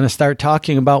 we're going to start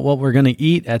talking about what we're going to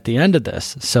eat at the end of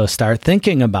this. So start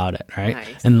thinking about it, right?"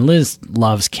 Nice. And Liz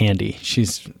loves candy.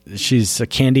 She's a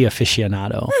candy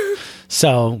aficionado.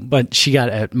 So, but she got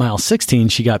at mile 16,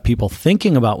 she got people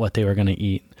thinking about what they were going to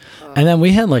eat. And then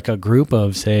we had like a group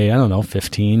of, say, I don't know,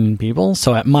 15 people.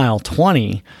 So at mile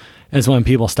 20 is when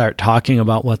people start talking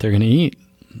about what they're going to eat.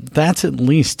 That's at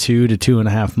least 2 to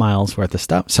 2.5 miles worth of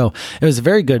stuff. So it was a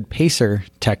very good pacer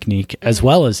technique, as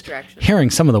well as Distraction. hearing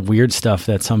some of the weird stuff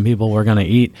that some people were going to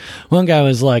eat. One guy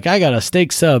was like, "I got a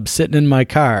steak sub sitting in my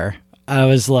car." I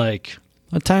was like,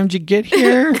 "What time did you get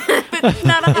here?"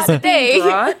 Not on a day.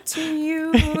 Brought to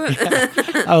you.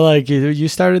 I like, you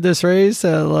started this race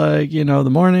at like, the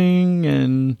morning,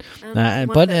 and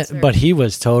want that, sir. but he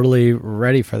was totally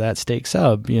ready for that steak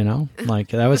sub, like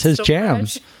that was his So jam.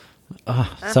 fresh.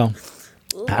 So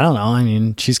I don't know. I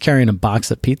mean, she's carrying a box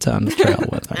of pizza on the trail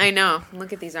with her. I know.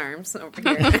 Look at these arms over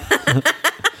here.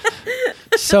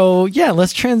 So yeah,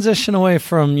 let's transition away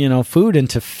from food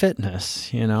into fitness.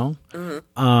 Because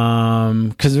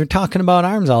we're talking about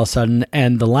arms all of a sudden.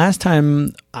 And the last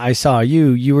time I saw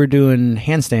you were doing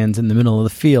handstands in the middle of the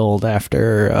field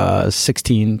after a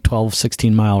 16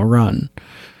 mile run.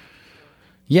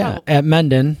 Yeah, at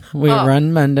Mendon. We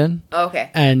run Mendon.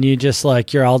 Okay. And you just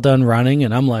like, you're all done running,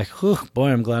 and I'm like, whew, boy,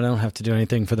 I'm glad I don't have to do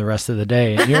anything for the rest of the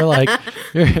day. And you're like,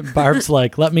 Barb's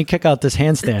like, "Let me kick out this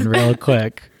handstand real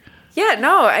quick." Yeah,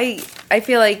 no, I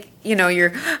feel like,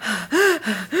 you're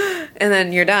and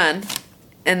then you're done.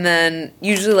 And then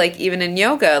usually, like, even in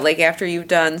yoga, like after you've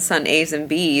done sun A's and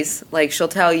B's, like she'll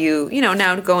tell you,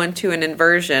 now to go into an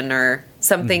inversion or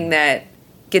something that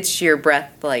gets your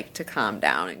breath like to calm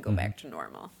down and go back to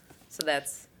normal. So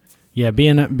that's Yeah,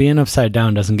 being upside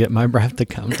down doesn't get my breath to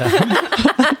come down.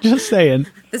 Just saying.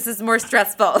 this is more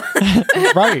stressful.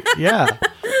 Right, yeah.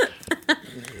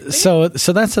 So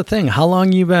that's the thing. How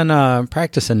long you been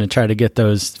practicing to try to get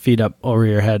those feet up over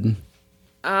your head?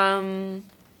 I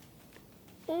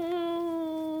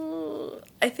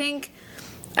think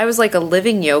I was like a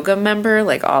living yoga member,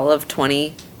 like all of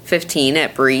 2015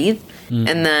 at Breathe.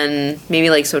 And then maybe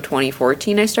like, so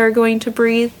 2014 I started going to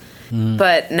Breathe.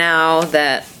 But now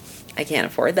that I can't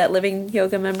afford that living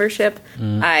yoga membership,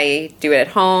 I do it at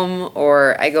home,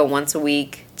 or I go once a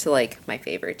week to like my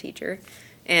favorite teacher.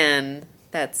 And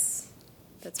that's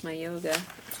my yoga.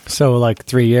 So like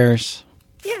 3 years.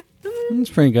 Yeah. That's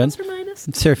pretty good. Plus or minus.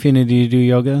 Serafina, do you do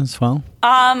yoga as well?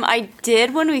 I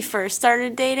did when we first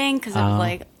started dating because it was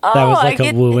like, that was like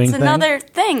a wooing it's thing? another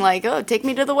thing. Like, oh, take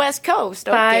me to the West Coast.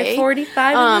 Okay.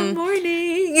 5:45 in the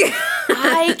morning.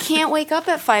 I can't wake up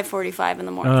at 5:45 in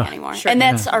the morning anymore. Sure. And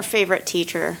that's our favorite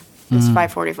teacher. It's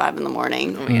 5:45 in the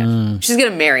morning. Oh my gosh. She's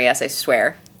going to marry us, I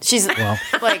swear. She's like,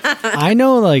 I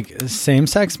know like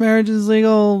same-sex marriage is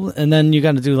legal, and then you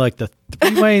got to do like the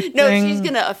three-way no, thing. she's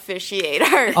gonna officiate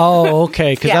her. Oh,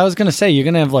 okay. Because Yeah. I was going to say, you're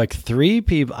going to have like 3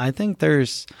 people. I think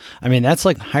that's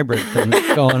like hybrid thing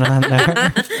going on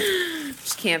there.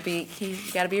 Just can't be, you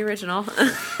got to be original.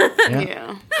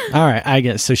 Yeah. All right, I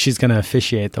guess. So she's going to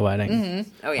officiate the wedding.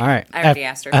 Oh, yeah. All right. I already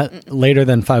asked her. Later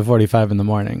than 5:45 in the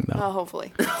morning, though. Oh,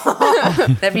 hopefully.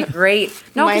 That'd be great.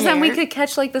 No, My because then we hair. could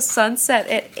catch like the sunset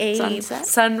at 8. Sunset?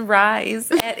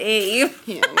 Sunrise at 8.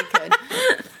 Yeah, we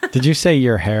could. Did you say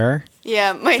your hair?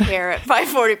 Yeah, my hair at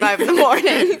 5:45 in the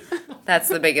morning. That's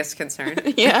the biggest concern.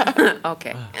 Yeah.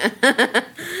 Okay.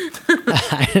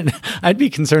 I'd be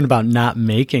concerned about not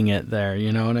making it there.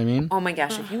 You know what I mean? Oh my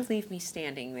gosh, if you leave me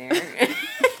standing there.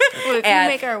 Well, if At you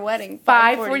make our wedding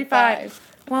 5:45.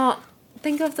 Well,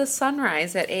 think of the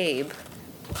sunrise at Abe.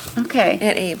 Okay.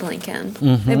 At Abe Lincoln.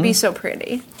 Mm-hmm. It'd be so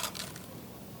pretty.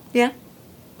 Yeah.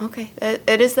 Okay.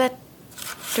 It is that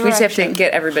direction. We just have to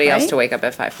get everybody else right? to wake up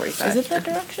at 5:45. Is it that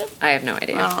direction? I have no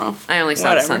idea. I don't know. I only saw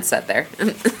Whatever. the sunset there.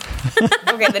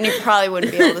 Okay, then you probably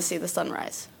wouldn't be able to see the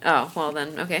sunrise. Oh, well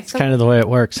then, okay. So Kind of the way it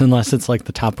works, unless it's like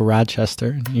the top of Rochester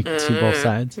and you can see both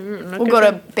sides. We'll go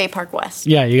to Bay Park West.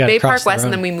 Yeah, you got to Bay cross Park West,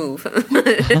 the and road. then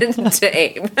we move to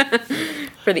Abe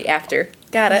for the after.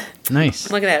 Got it. Nice.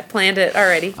 Look at that. Planned it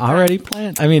already. Already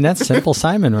planned. I mean, that's Simple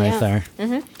Simon right Yeah.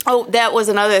 there. Oh, that was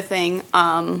another thing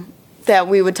that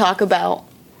we would talk about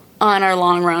on our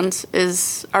long runs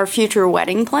is our future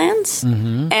wedding plans.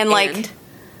 Mm-hmm. And like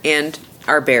And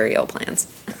our burial plans.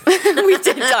 we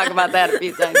did talk about that a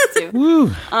few times too.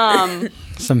 Woo.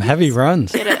 Some heavy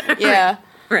runs. Yeah.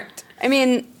 Right. I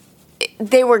mean,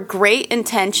 they were great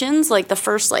intentions, like the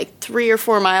first like 3 or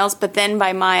 4 miles, but then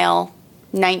by mile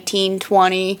 19,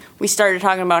 20, we started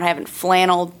talking about having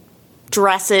flannel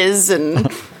dresses and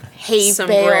hay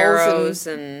Sombreros bales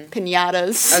and and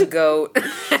pinatas. a goat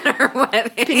at our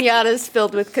wedding. Pinatas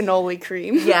filled with cannoli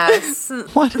cream. Yes.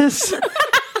 What is...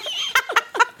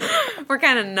 We're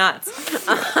kind of nuts.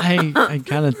 I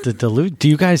gotta dilute. Do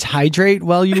you guys hydrate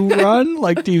while you run?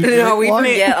 Like, do you? No, we drink water?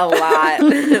 forget a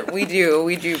lot. We do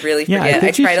really Yeah, I forget. I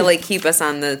think you try to should- like keep us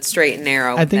on the straight and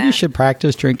narrow. I think you should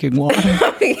practice drinking water.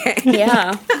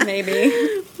 Yeah, maybe.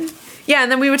 Yeah,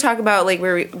 and then we would talk about like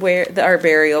our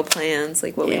burial plans,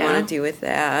 like what we Yeah. want to do with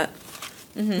that.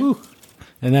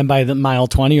 And then by the mile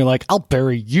 20, you're like, I'll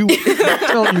bury you.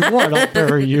 Tell you what, I'll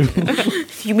bury you.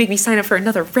 If you make me sign up for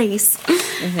another race.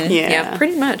 Yeah,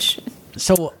 pretty much.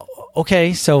 So,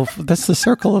 okay, so that's the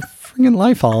circle of friggin'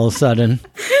 life all of a sudden.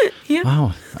 Yeah.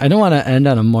 Wow. I don't want to end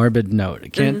on a morbid note. I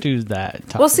can't do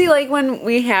that. Well, see, like when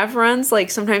we have runs, like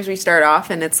sometimes we start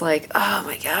off and it's like, oh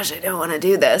my gosh, I don't want to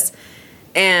do this.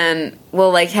 And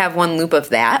we'll like have one loop of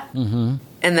that. Mm-hmm.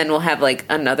 And then we'll have like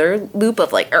another loop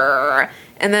of like,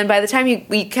 and then by the time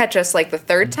we catch us like the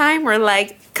third time, we're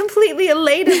like completely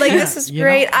elated. Like, this is you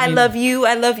great. know, I I mean-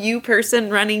 love you, person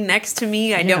running next to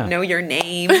me. I Yeah. don't know your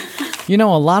name. You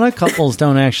know, a lot of couples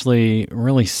don't actually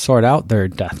really sort out their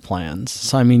death plans.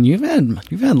 So, I mean, you've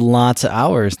had lots of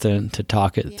hours to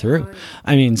talk it through.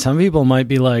 I mean, some people might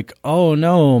be like, "Oh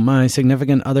no, my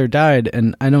significant other died,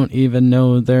 and I don't even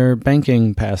know their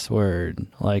banking password."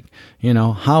 Like, you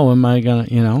know, how am I gonna,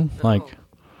 you know, like,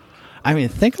 I mean,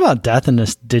 think about death in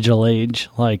this digital age.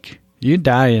 Like, you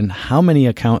die, and how many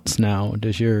accounts now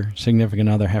does your significant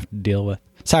other have to deal with?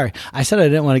 Sorry, I said I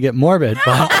didn't want to get morbid,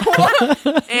 but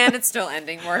And it's still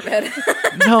ending morbid.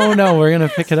 no, we're gonna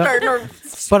pick it up. But,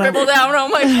 Scribble down all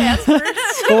my passwords.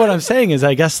 but what I'm saying is,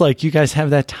 I guess like you guys have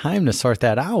that time to sort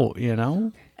that out, you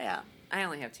know. Yeah. I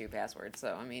only have 2 passwords,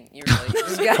 so I mean, you really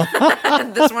just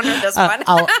got this one or this one.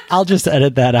 I'll just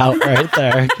edit that out right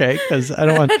there, okay? Because I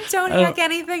don't want Don't hack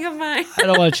anything of mine. I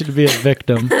don't want you to be a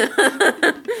victim.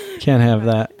 Can't have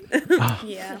that.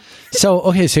 Yeah. So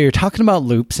okay, so you're talking about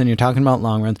loops and you're talking about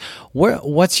long runs.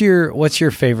 What's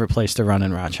your favorite place to run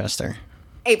in Rochester?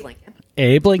 Abe Lincoln.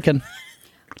 Abe Lincoln.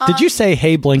 Did you say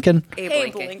Hey Blinken? Abe Hey,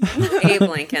 Lincoln. Lincoln. Abe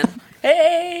Lincoln.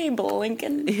 Abe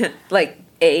Lincoln. Like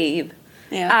Abe.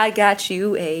 Yeah. I got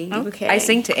you, Abe. Okay. I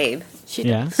sing to Abe. She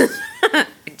Yeah. does. I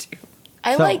do.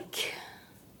 I So- like.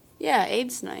 Yeah,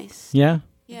 Abe's nice. Yeah.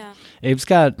 Yeah, Abe's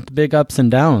got big ups and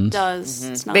downs. does.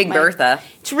 It's not Big my, Bertha.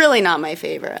 It's really not my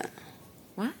favorite.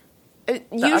 What?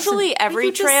 Usually every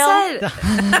You just trail.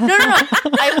 said- No.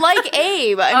 I like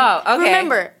Abe. Oh, okay.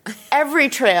 Remember, every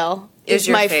trail is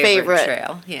your my favorite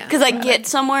trail. Yeah. Because I get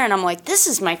somewhere and I'm like, this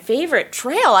is my favorite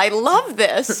trail. I love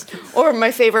this. Or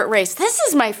my favorite race. This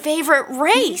is my favorite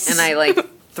race. And I like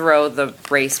throw the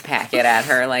race packet at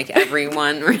her, like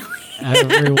everyone really.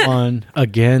 Everyone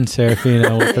again,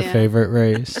 Serafina with the Yeah. favorite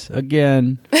race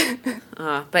again.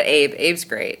 But Abe's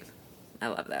great. I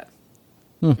love that.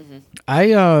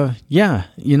 Yeah,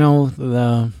 you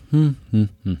know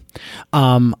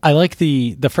I like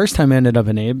the first time I ended up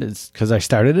in Abe is because I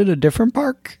started at a different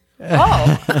park.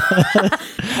 Oh,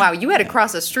 wow! You had to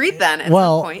cross a street then. At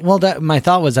some point. That my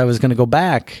thought was I was going to go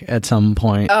back at some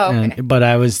point. Oh, okay. But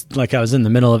I was in the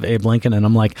middle of Abe Lincoln, and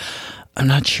I'm like, I'm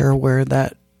not sure where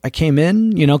that I came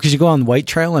in, you know, because you go on the White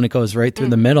Trail and it goes right through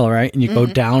the middle, right, and you go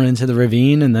down into the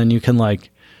ravine, and then you can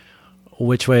like,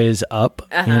 which way is up,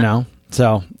 you know.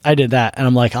 So I did that, and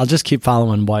I'm like, I'll just keep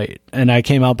following White, and I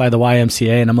came out by the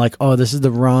YMCA, and I'm like, oh, this is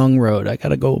the wrong road. I got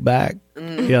to go back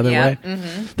the other way.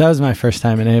 That was my first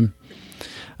time in Abe.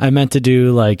 I meant to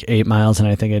do like 8 miles, and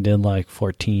I think I did like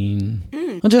 14.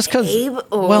 Well, just because. Abe?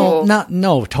 Well,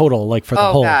 no total, like for the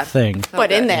Oh, whole God. thing.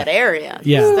 but in that area.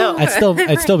 Yeah, I'd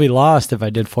still be lost if I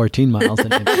did 14 miles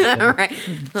in Abe. right.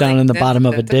 Down in the bottom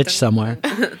of a ditch somewhere,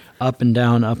 up and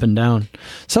down, up and down.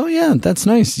 So yeah, that's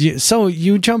nice. So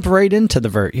you jump right into the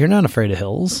vert. You're not afraid of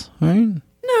hills, right?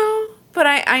 No, but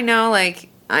I know like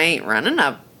I ain't running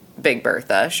up Big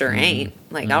Bertha. Sure ain't.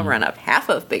 Like I'll run up half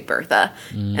of Big Bertha,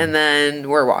 and then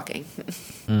we're walking.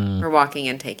 We're walking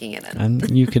and taking it in.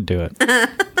 And you could do it.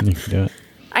 You could do it.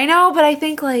 I know, but I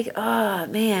think like, oh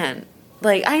man,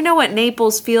 like I know what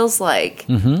Naples feels like.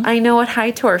 I know what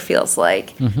High Tour feels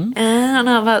like, and I don't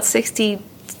know about 60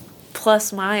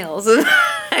 plus miles.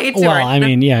 Well, I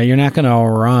mean, yeah, you're not going to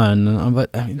run, but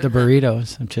I mean, the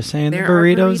burritos. I'm just saying There the are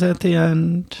burritos at the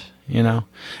end, you know.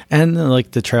 And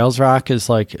like the Trails Rock is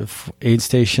like, if aid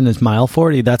station is mile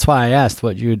 40. That's why I asked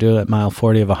what you would do at mile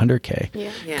 40 of 100K.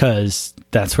 Yeah. Because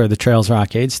that's where the Trails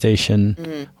Rock aid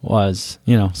station was,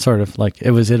 you know, sort of like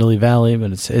it was Italy Valley,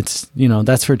 but it's you know,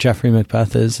 that's where Jeffrey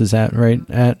Macbeth is that right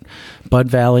at Bud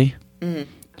Valley,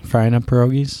 frying up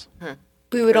pierogies.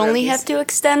 We would only have to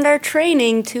extend our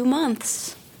training 2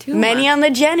 months. Many on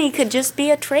the Jenny could just be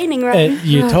a training run.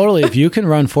 You totally, if you can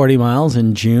run 40 miles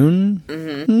in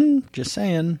June, just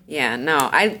saying. Yeah, no,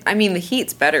 I mean the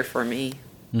heat's better for me.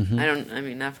 I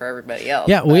mean not for everybody else.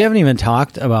 Yeah, we but- haven't even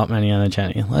talked about Many on the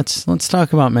Jenny. Let's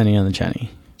talk about Many on the Jenny.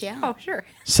 Yeah. Oh, sure.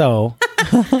 So,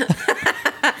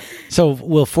 so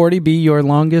will 40 be your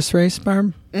longest race,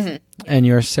 Barb? And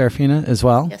yours, Serafina, as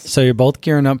well? Yes. So you're both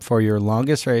gearing up for your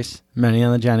longest race, Many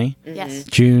on the Jenny, Yes.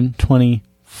 June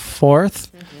 24th.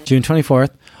 June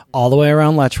 24th, all the way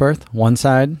around Letchworth, one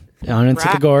side, down into the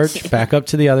Right. gorge, back up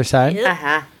to the other side.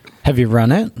 Uh-huh. Have you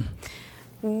run it?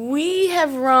 We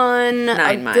have run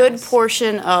 9 a good miles.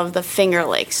 portion of the Finger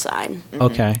Lakes side.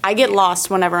 Okay. I get lost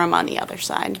whenever I'm on the other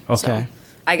side. Okay.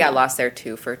 I got lost there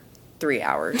too for 3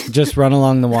 hours. Just run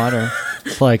along the water.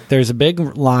 It's like there's a big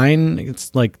line.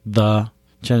 It's like the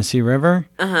Genesee River.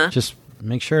 Just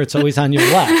make sure it's always on your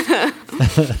left.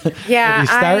 Yeah, You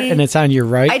start and it's on your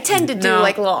right. I tend to do No.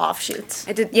 like little offshoots.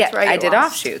 I did. Yeah, That's where I get did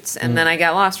lost. offshoots, and then I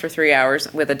got lost for 3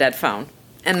 hours with a dead phone.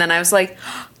 And then I was like,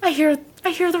 I hear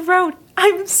the road.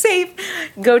 I'm safe.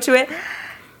 Go to it.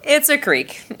 It's a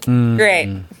creek.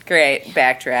 Great.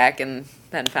 Backtrack and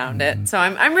then found it. So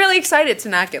I'm really excited to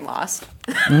not get lost.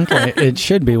 Okay. It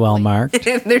should be well marked.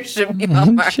 There should be It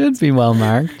Walmart. should be well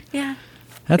marked. Yeah.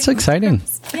 That's exciting.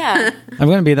 Yeah. I'm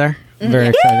going to be there. I'm very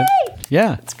excited.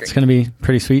 Yeah. great. It's going to be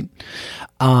pretty sweet.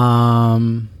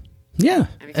 Yeah.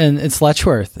 And it's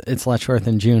Letchworth. It's Letchworth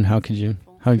in June. How could you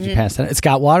pass that? It's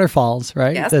got waterfalls,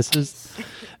 right? Yes. This is,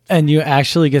 and you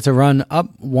actually get to run up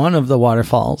one of the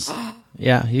waterfalls.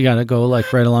 Yeah, you got to go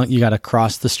like right along. You got to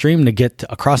cross the stream to get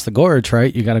across the gorge,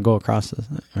 right? You got to go across the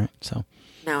right. So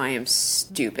Now I am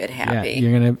stupid yeah, happy.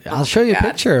 you're gonna. I'll show you a God.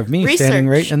 picture of me Research. standing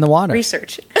right in the water.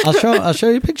 Research. I'll show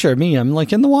you a picture of me. I'm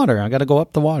like in the water. I got to go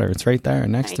up the water. It's right there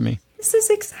next to me. This is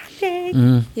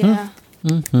exciting. Yeah.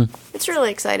 It's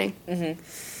really exciting.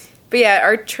 But yeah,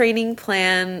 our training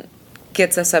plan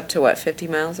gets us up to what, 50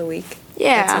 miles a week? Yeah.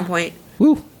 At some point.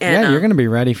 Woo! And, Yeah, you're gonna be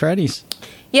ready, Freddy's.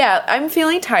 Yeah, I'm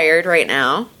feeling tired right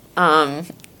now. I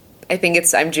think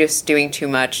I'm just doing too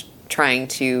much trying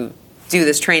to do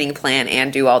this training plan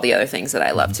and do all the other things that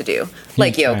I love to do,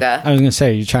 like yoga. I was going to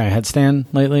say, you try a headstand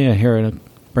lately? I hear it.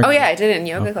 I did in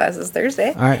yoga classes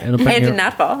Thursday. All right. And did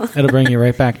not fall. It'll bring you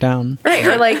right back down. Right.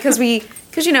 Or like, because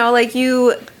you know, like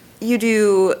you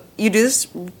do this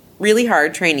really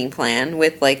hard training plan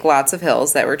with like lots of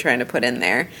hills that we're trying to put in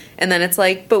there. And then it's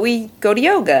like, but we go to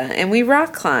yoga and we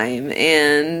rock climb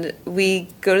and we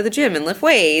go to the gym and lift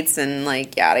weights and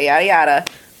like yada, yada, yada.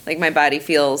 Like my body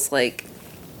feels like,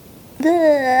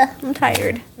 I'm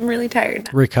tired. I'm really tired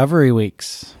now. Recovery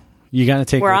weeks. You got to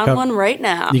take. We're on one right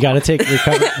now. You got to take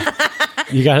recovery.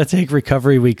 You got to take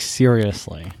recovery weeks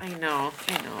seriously. I know.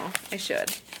 I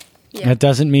should. Yeah. That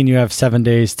doesn't mean you have 7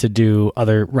 days to do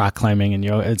other rock climbing and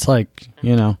yoga. It's like,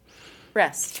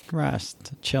 Rest,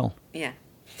 chill. Yeah.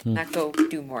 Not go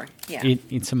do more. Yeah.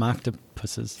 Eat some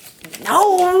octopuses.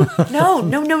 No.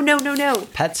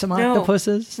 Pet some No.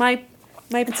 octopuses. My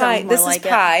pie. sounds more This like is it.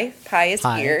 Pie. Pie is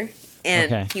Pie. here,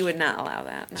 and Okay. he would not allow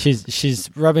that. No. She's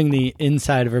rubbing the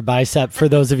inside of her bicep for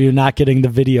those of you not getting the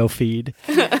video feed.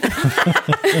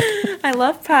 I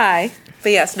love pie,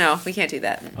 but yes, no, we can't do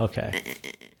that. Okay.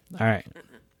 All right.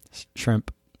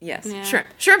 Shrimp. Yes, Yeah. shrimp.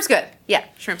 Shrimp's good. Yeah,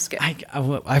 shrimp's good.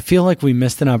 I feel like we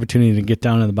missed an opportunity to get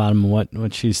down to the bottom of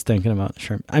what she's thinking about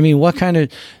shrimp. I mean, what's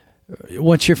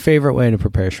your favorite way to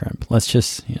prepare shrimp? Let's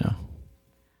just,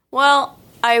 Well,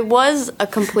 I was a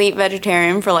complete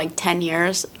vegetarian for like 10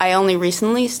 years. I only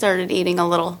recently started eating a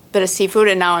little bit of seafood,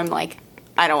 and now I'm like,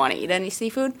 I don't want to eat any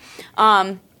seafood.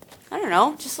 I don't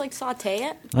know, just like saute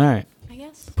it, all right. I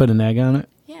guess. Put an egg on it.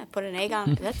 Yeah, put an egg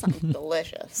on it. That sounds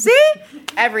delicious. See,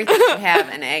 everything should have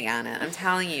an egg on it. I'm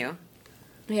telling you.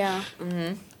 Yeah.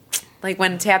 Like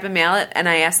when Tap and Mallet, and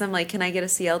I asked them, like, can I get a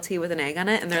CLT with an egg on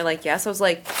it? And they're like, yes. I was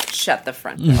like, shut the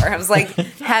front door. I was like,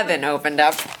 heaven opened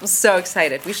up. I was so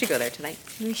excited. We should go there tonight.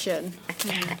 We should.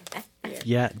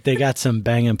 Yeah, they got some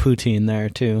banging poutine there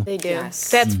too. They do. Yes.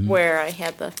 That's where I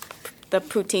had the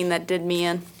poutine that did me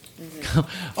in.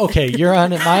 Okay, you're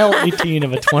on mile 18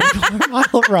 of a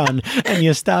 24-mile run, and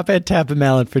you stop at Tap and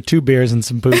Mallet for 2 beers and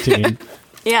some poutine.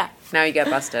 Yeah. Now you get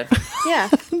busted. Yeah.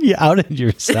 You outed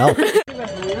yourself.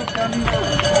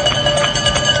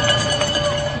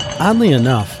 Oddly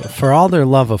enough, for all their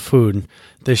love of food,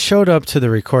 they showed up to the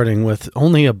recording with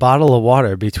only a bottle of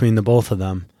water between the both of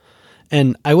them.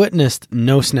 And I witnessed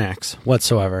no snacks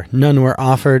whatsoever. None were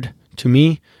offered to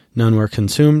me. None were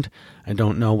consumed. I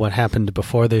don't know what happened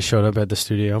before they showed up at the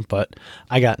studio, but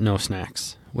I got no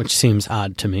snacks, which seems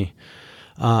odd to me.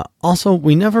 Also,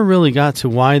 we never really got to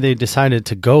why they decided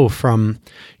to go from,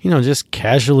 just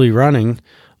casually running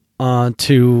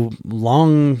to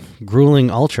long, grueling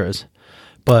ultras.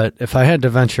 But if I had to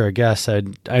venture a guess,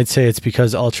 I'd say it's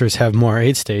because ultras have more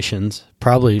aid stations.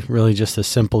 Probably really just a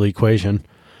simple equation.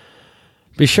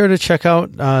 Be sure to check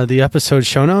out the episode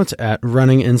show notes at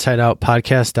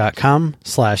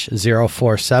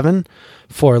runninginsideoutpodcast.com/047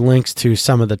 for links to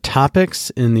some of the topics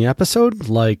in the episode,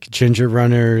 like Ginger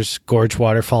Runner's Gorge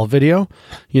Waterfall video,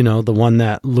 the one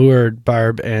that lured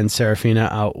Barb and Serafina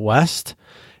out west,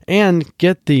 and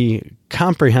get the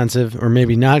comprehensive, or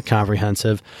maybe not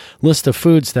comprehensive, list of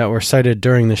foods that were cited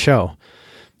during the show.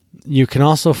 You can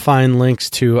also find links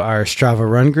to our Strava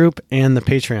Run group and the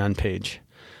Patreon page.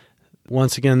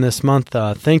 Once again this month,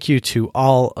 thank you to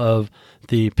all of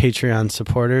the Patreon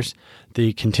supporters.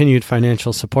 The continued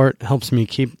financial support helps me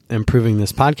keep improving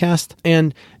this podcast.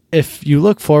 And if you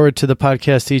look forward to the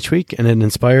podcast each week and it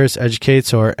inspires,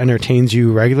 educates, or entertains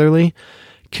you regularly,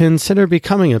 consider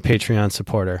becoming a Patreon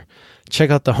supporter.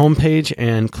 Check out the homepage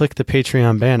and click the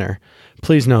Patreon banner.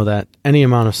 Please know that any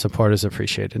amount of support is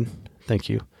appreciated. Thank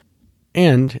you.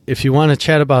 And if you want to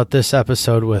chat about this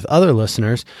episode with other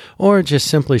listeners, or just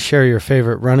simply share your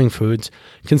favorite running foods,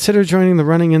 consider joining the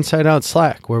Running Inside Out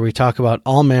Slack, where we talk about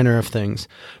all manner of things,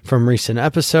 from recent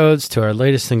episodes to our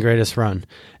latest and greatest run.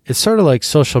 It's sort of like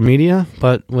social media,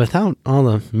 but without all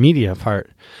the media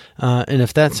part. And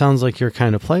if that sounds like your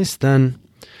kind of place, then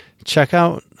check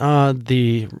out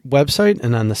the website,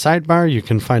 and on the sidebar, you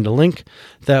can find a link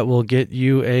that will get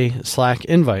you a Slack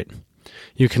invite.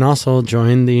 You can also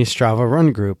join the Strava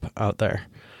Run group out there.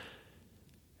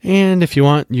 And if you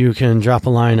want, you can drop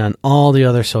a line on all the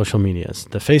other social medias,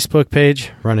 the Facebook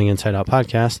page, Running Inside Out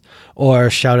Podcast, or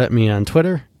shout at me on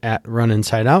Twitter at Run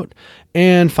Inside Out,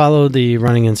 and follow the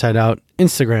Running Inside Out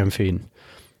Instagram feed.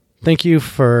 Thank you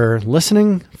for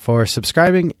listening, for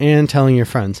subscribing, and telling your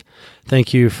friends.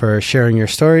 Thank you for sharing your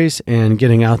stories and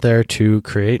getting out there to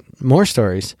create more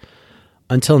stories.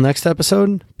 Until next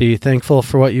episode, be thankful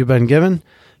for what you've been given,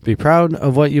 be proud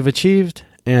of what you've achieved,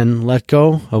 and let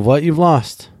go of what you've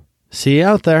lost. See you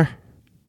out there.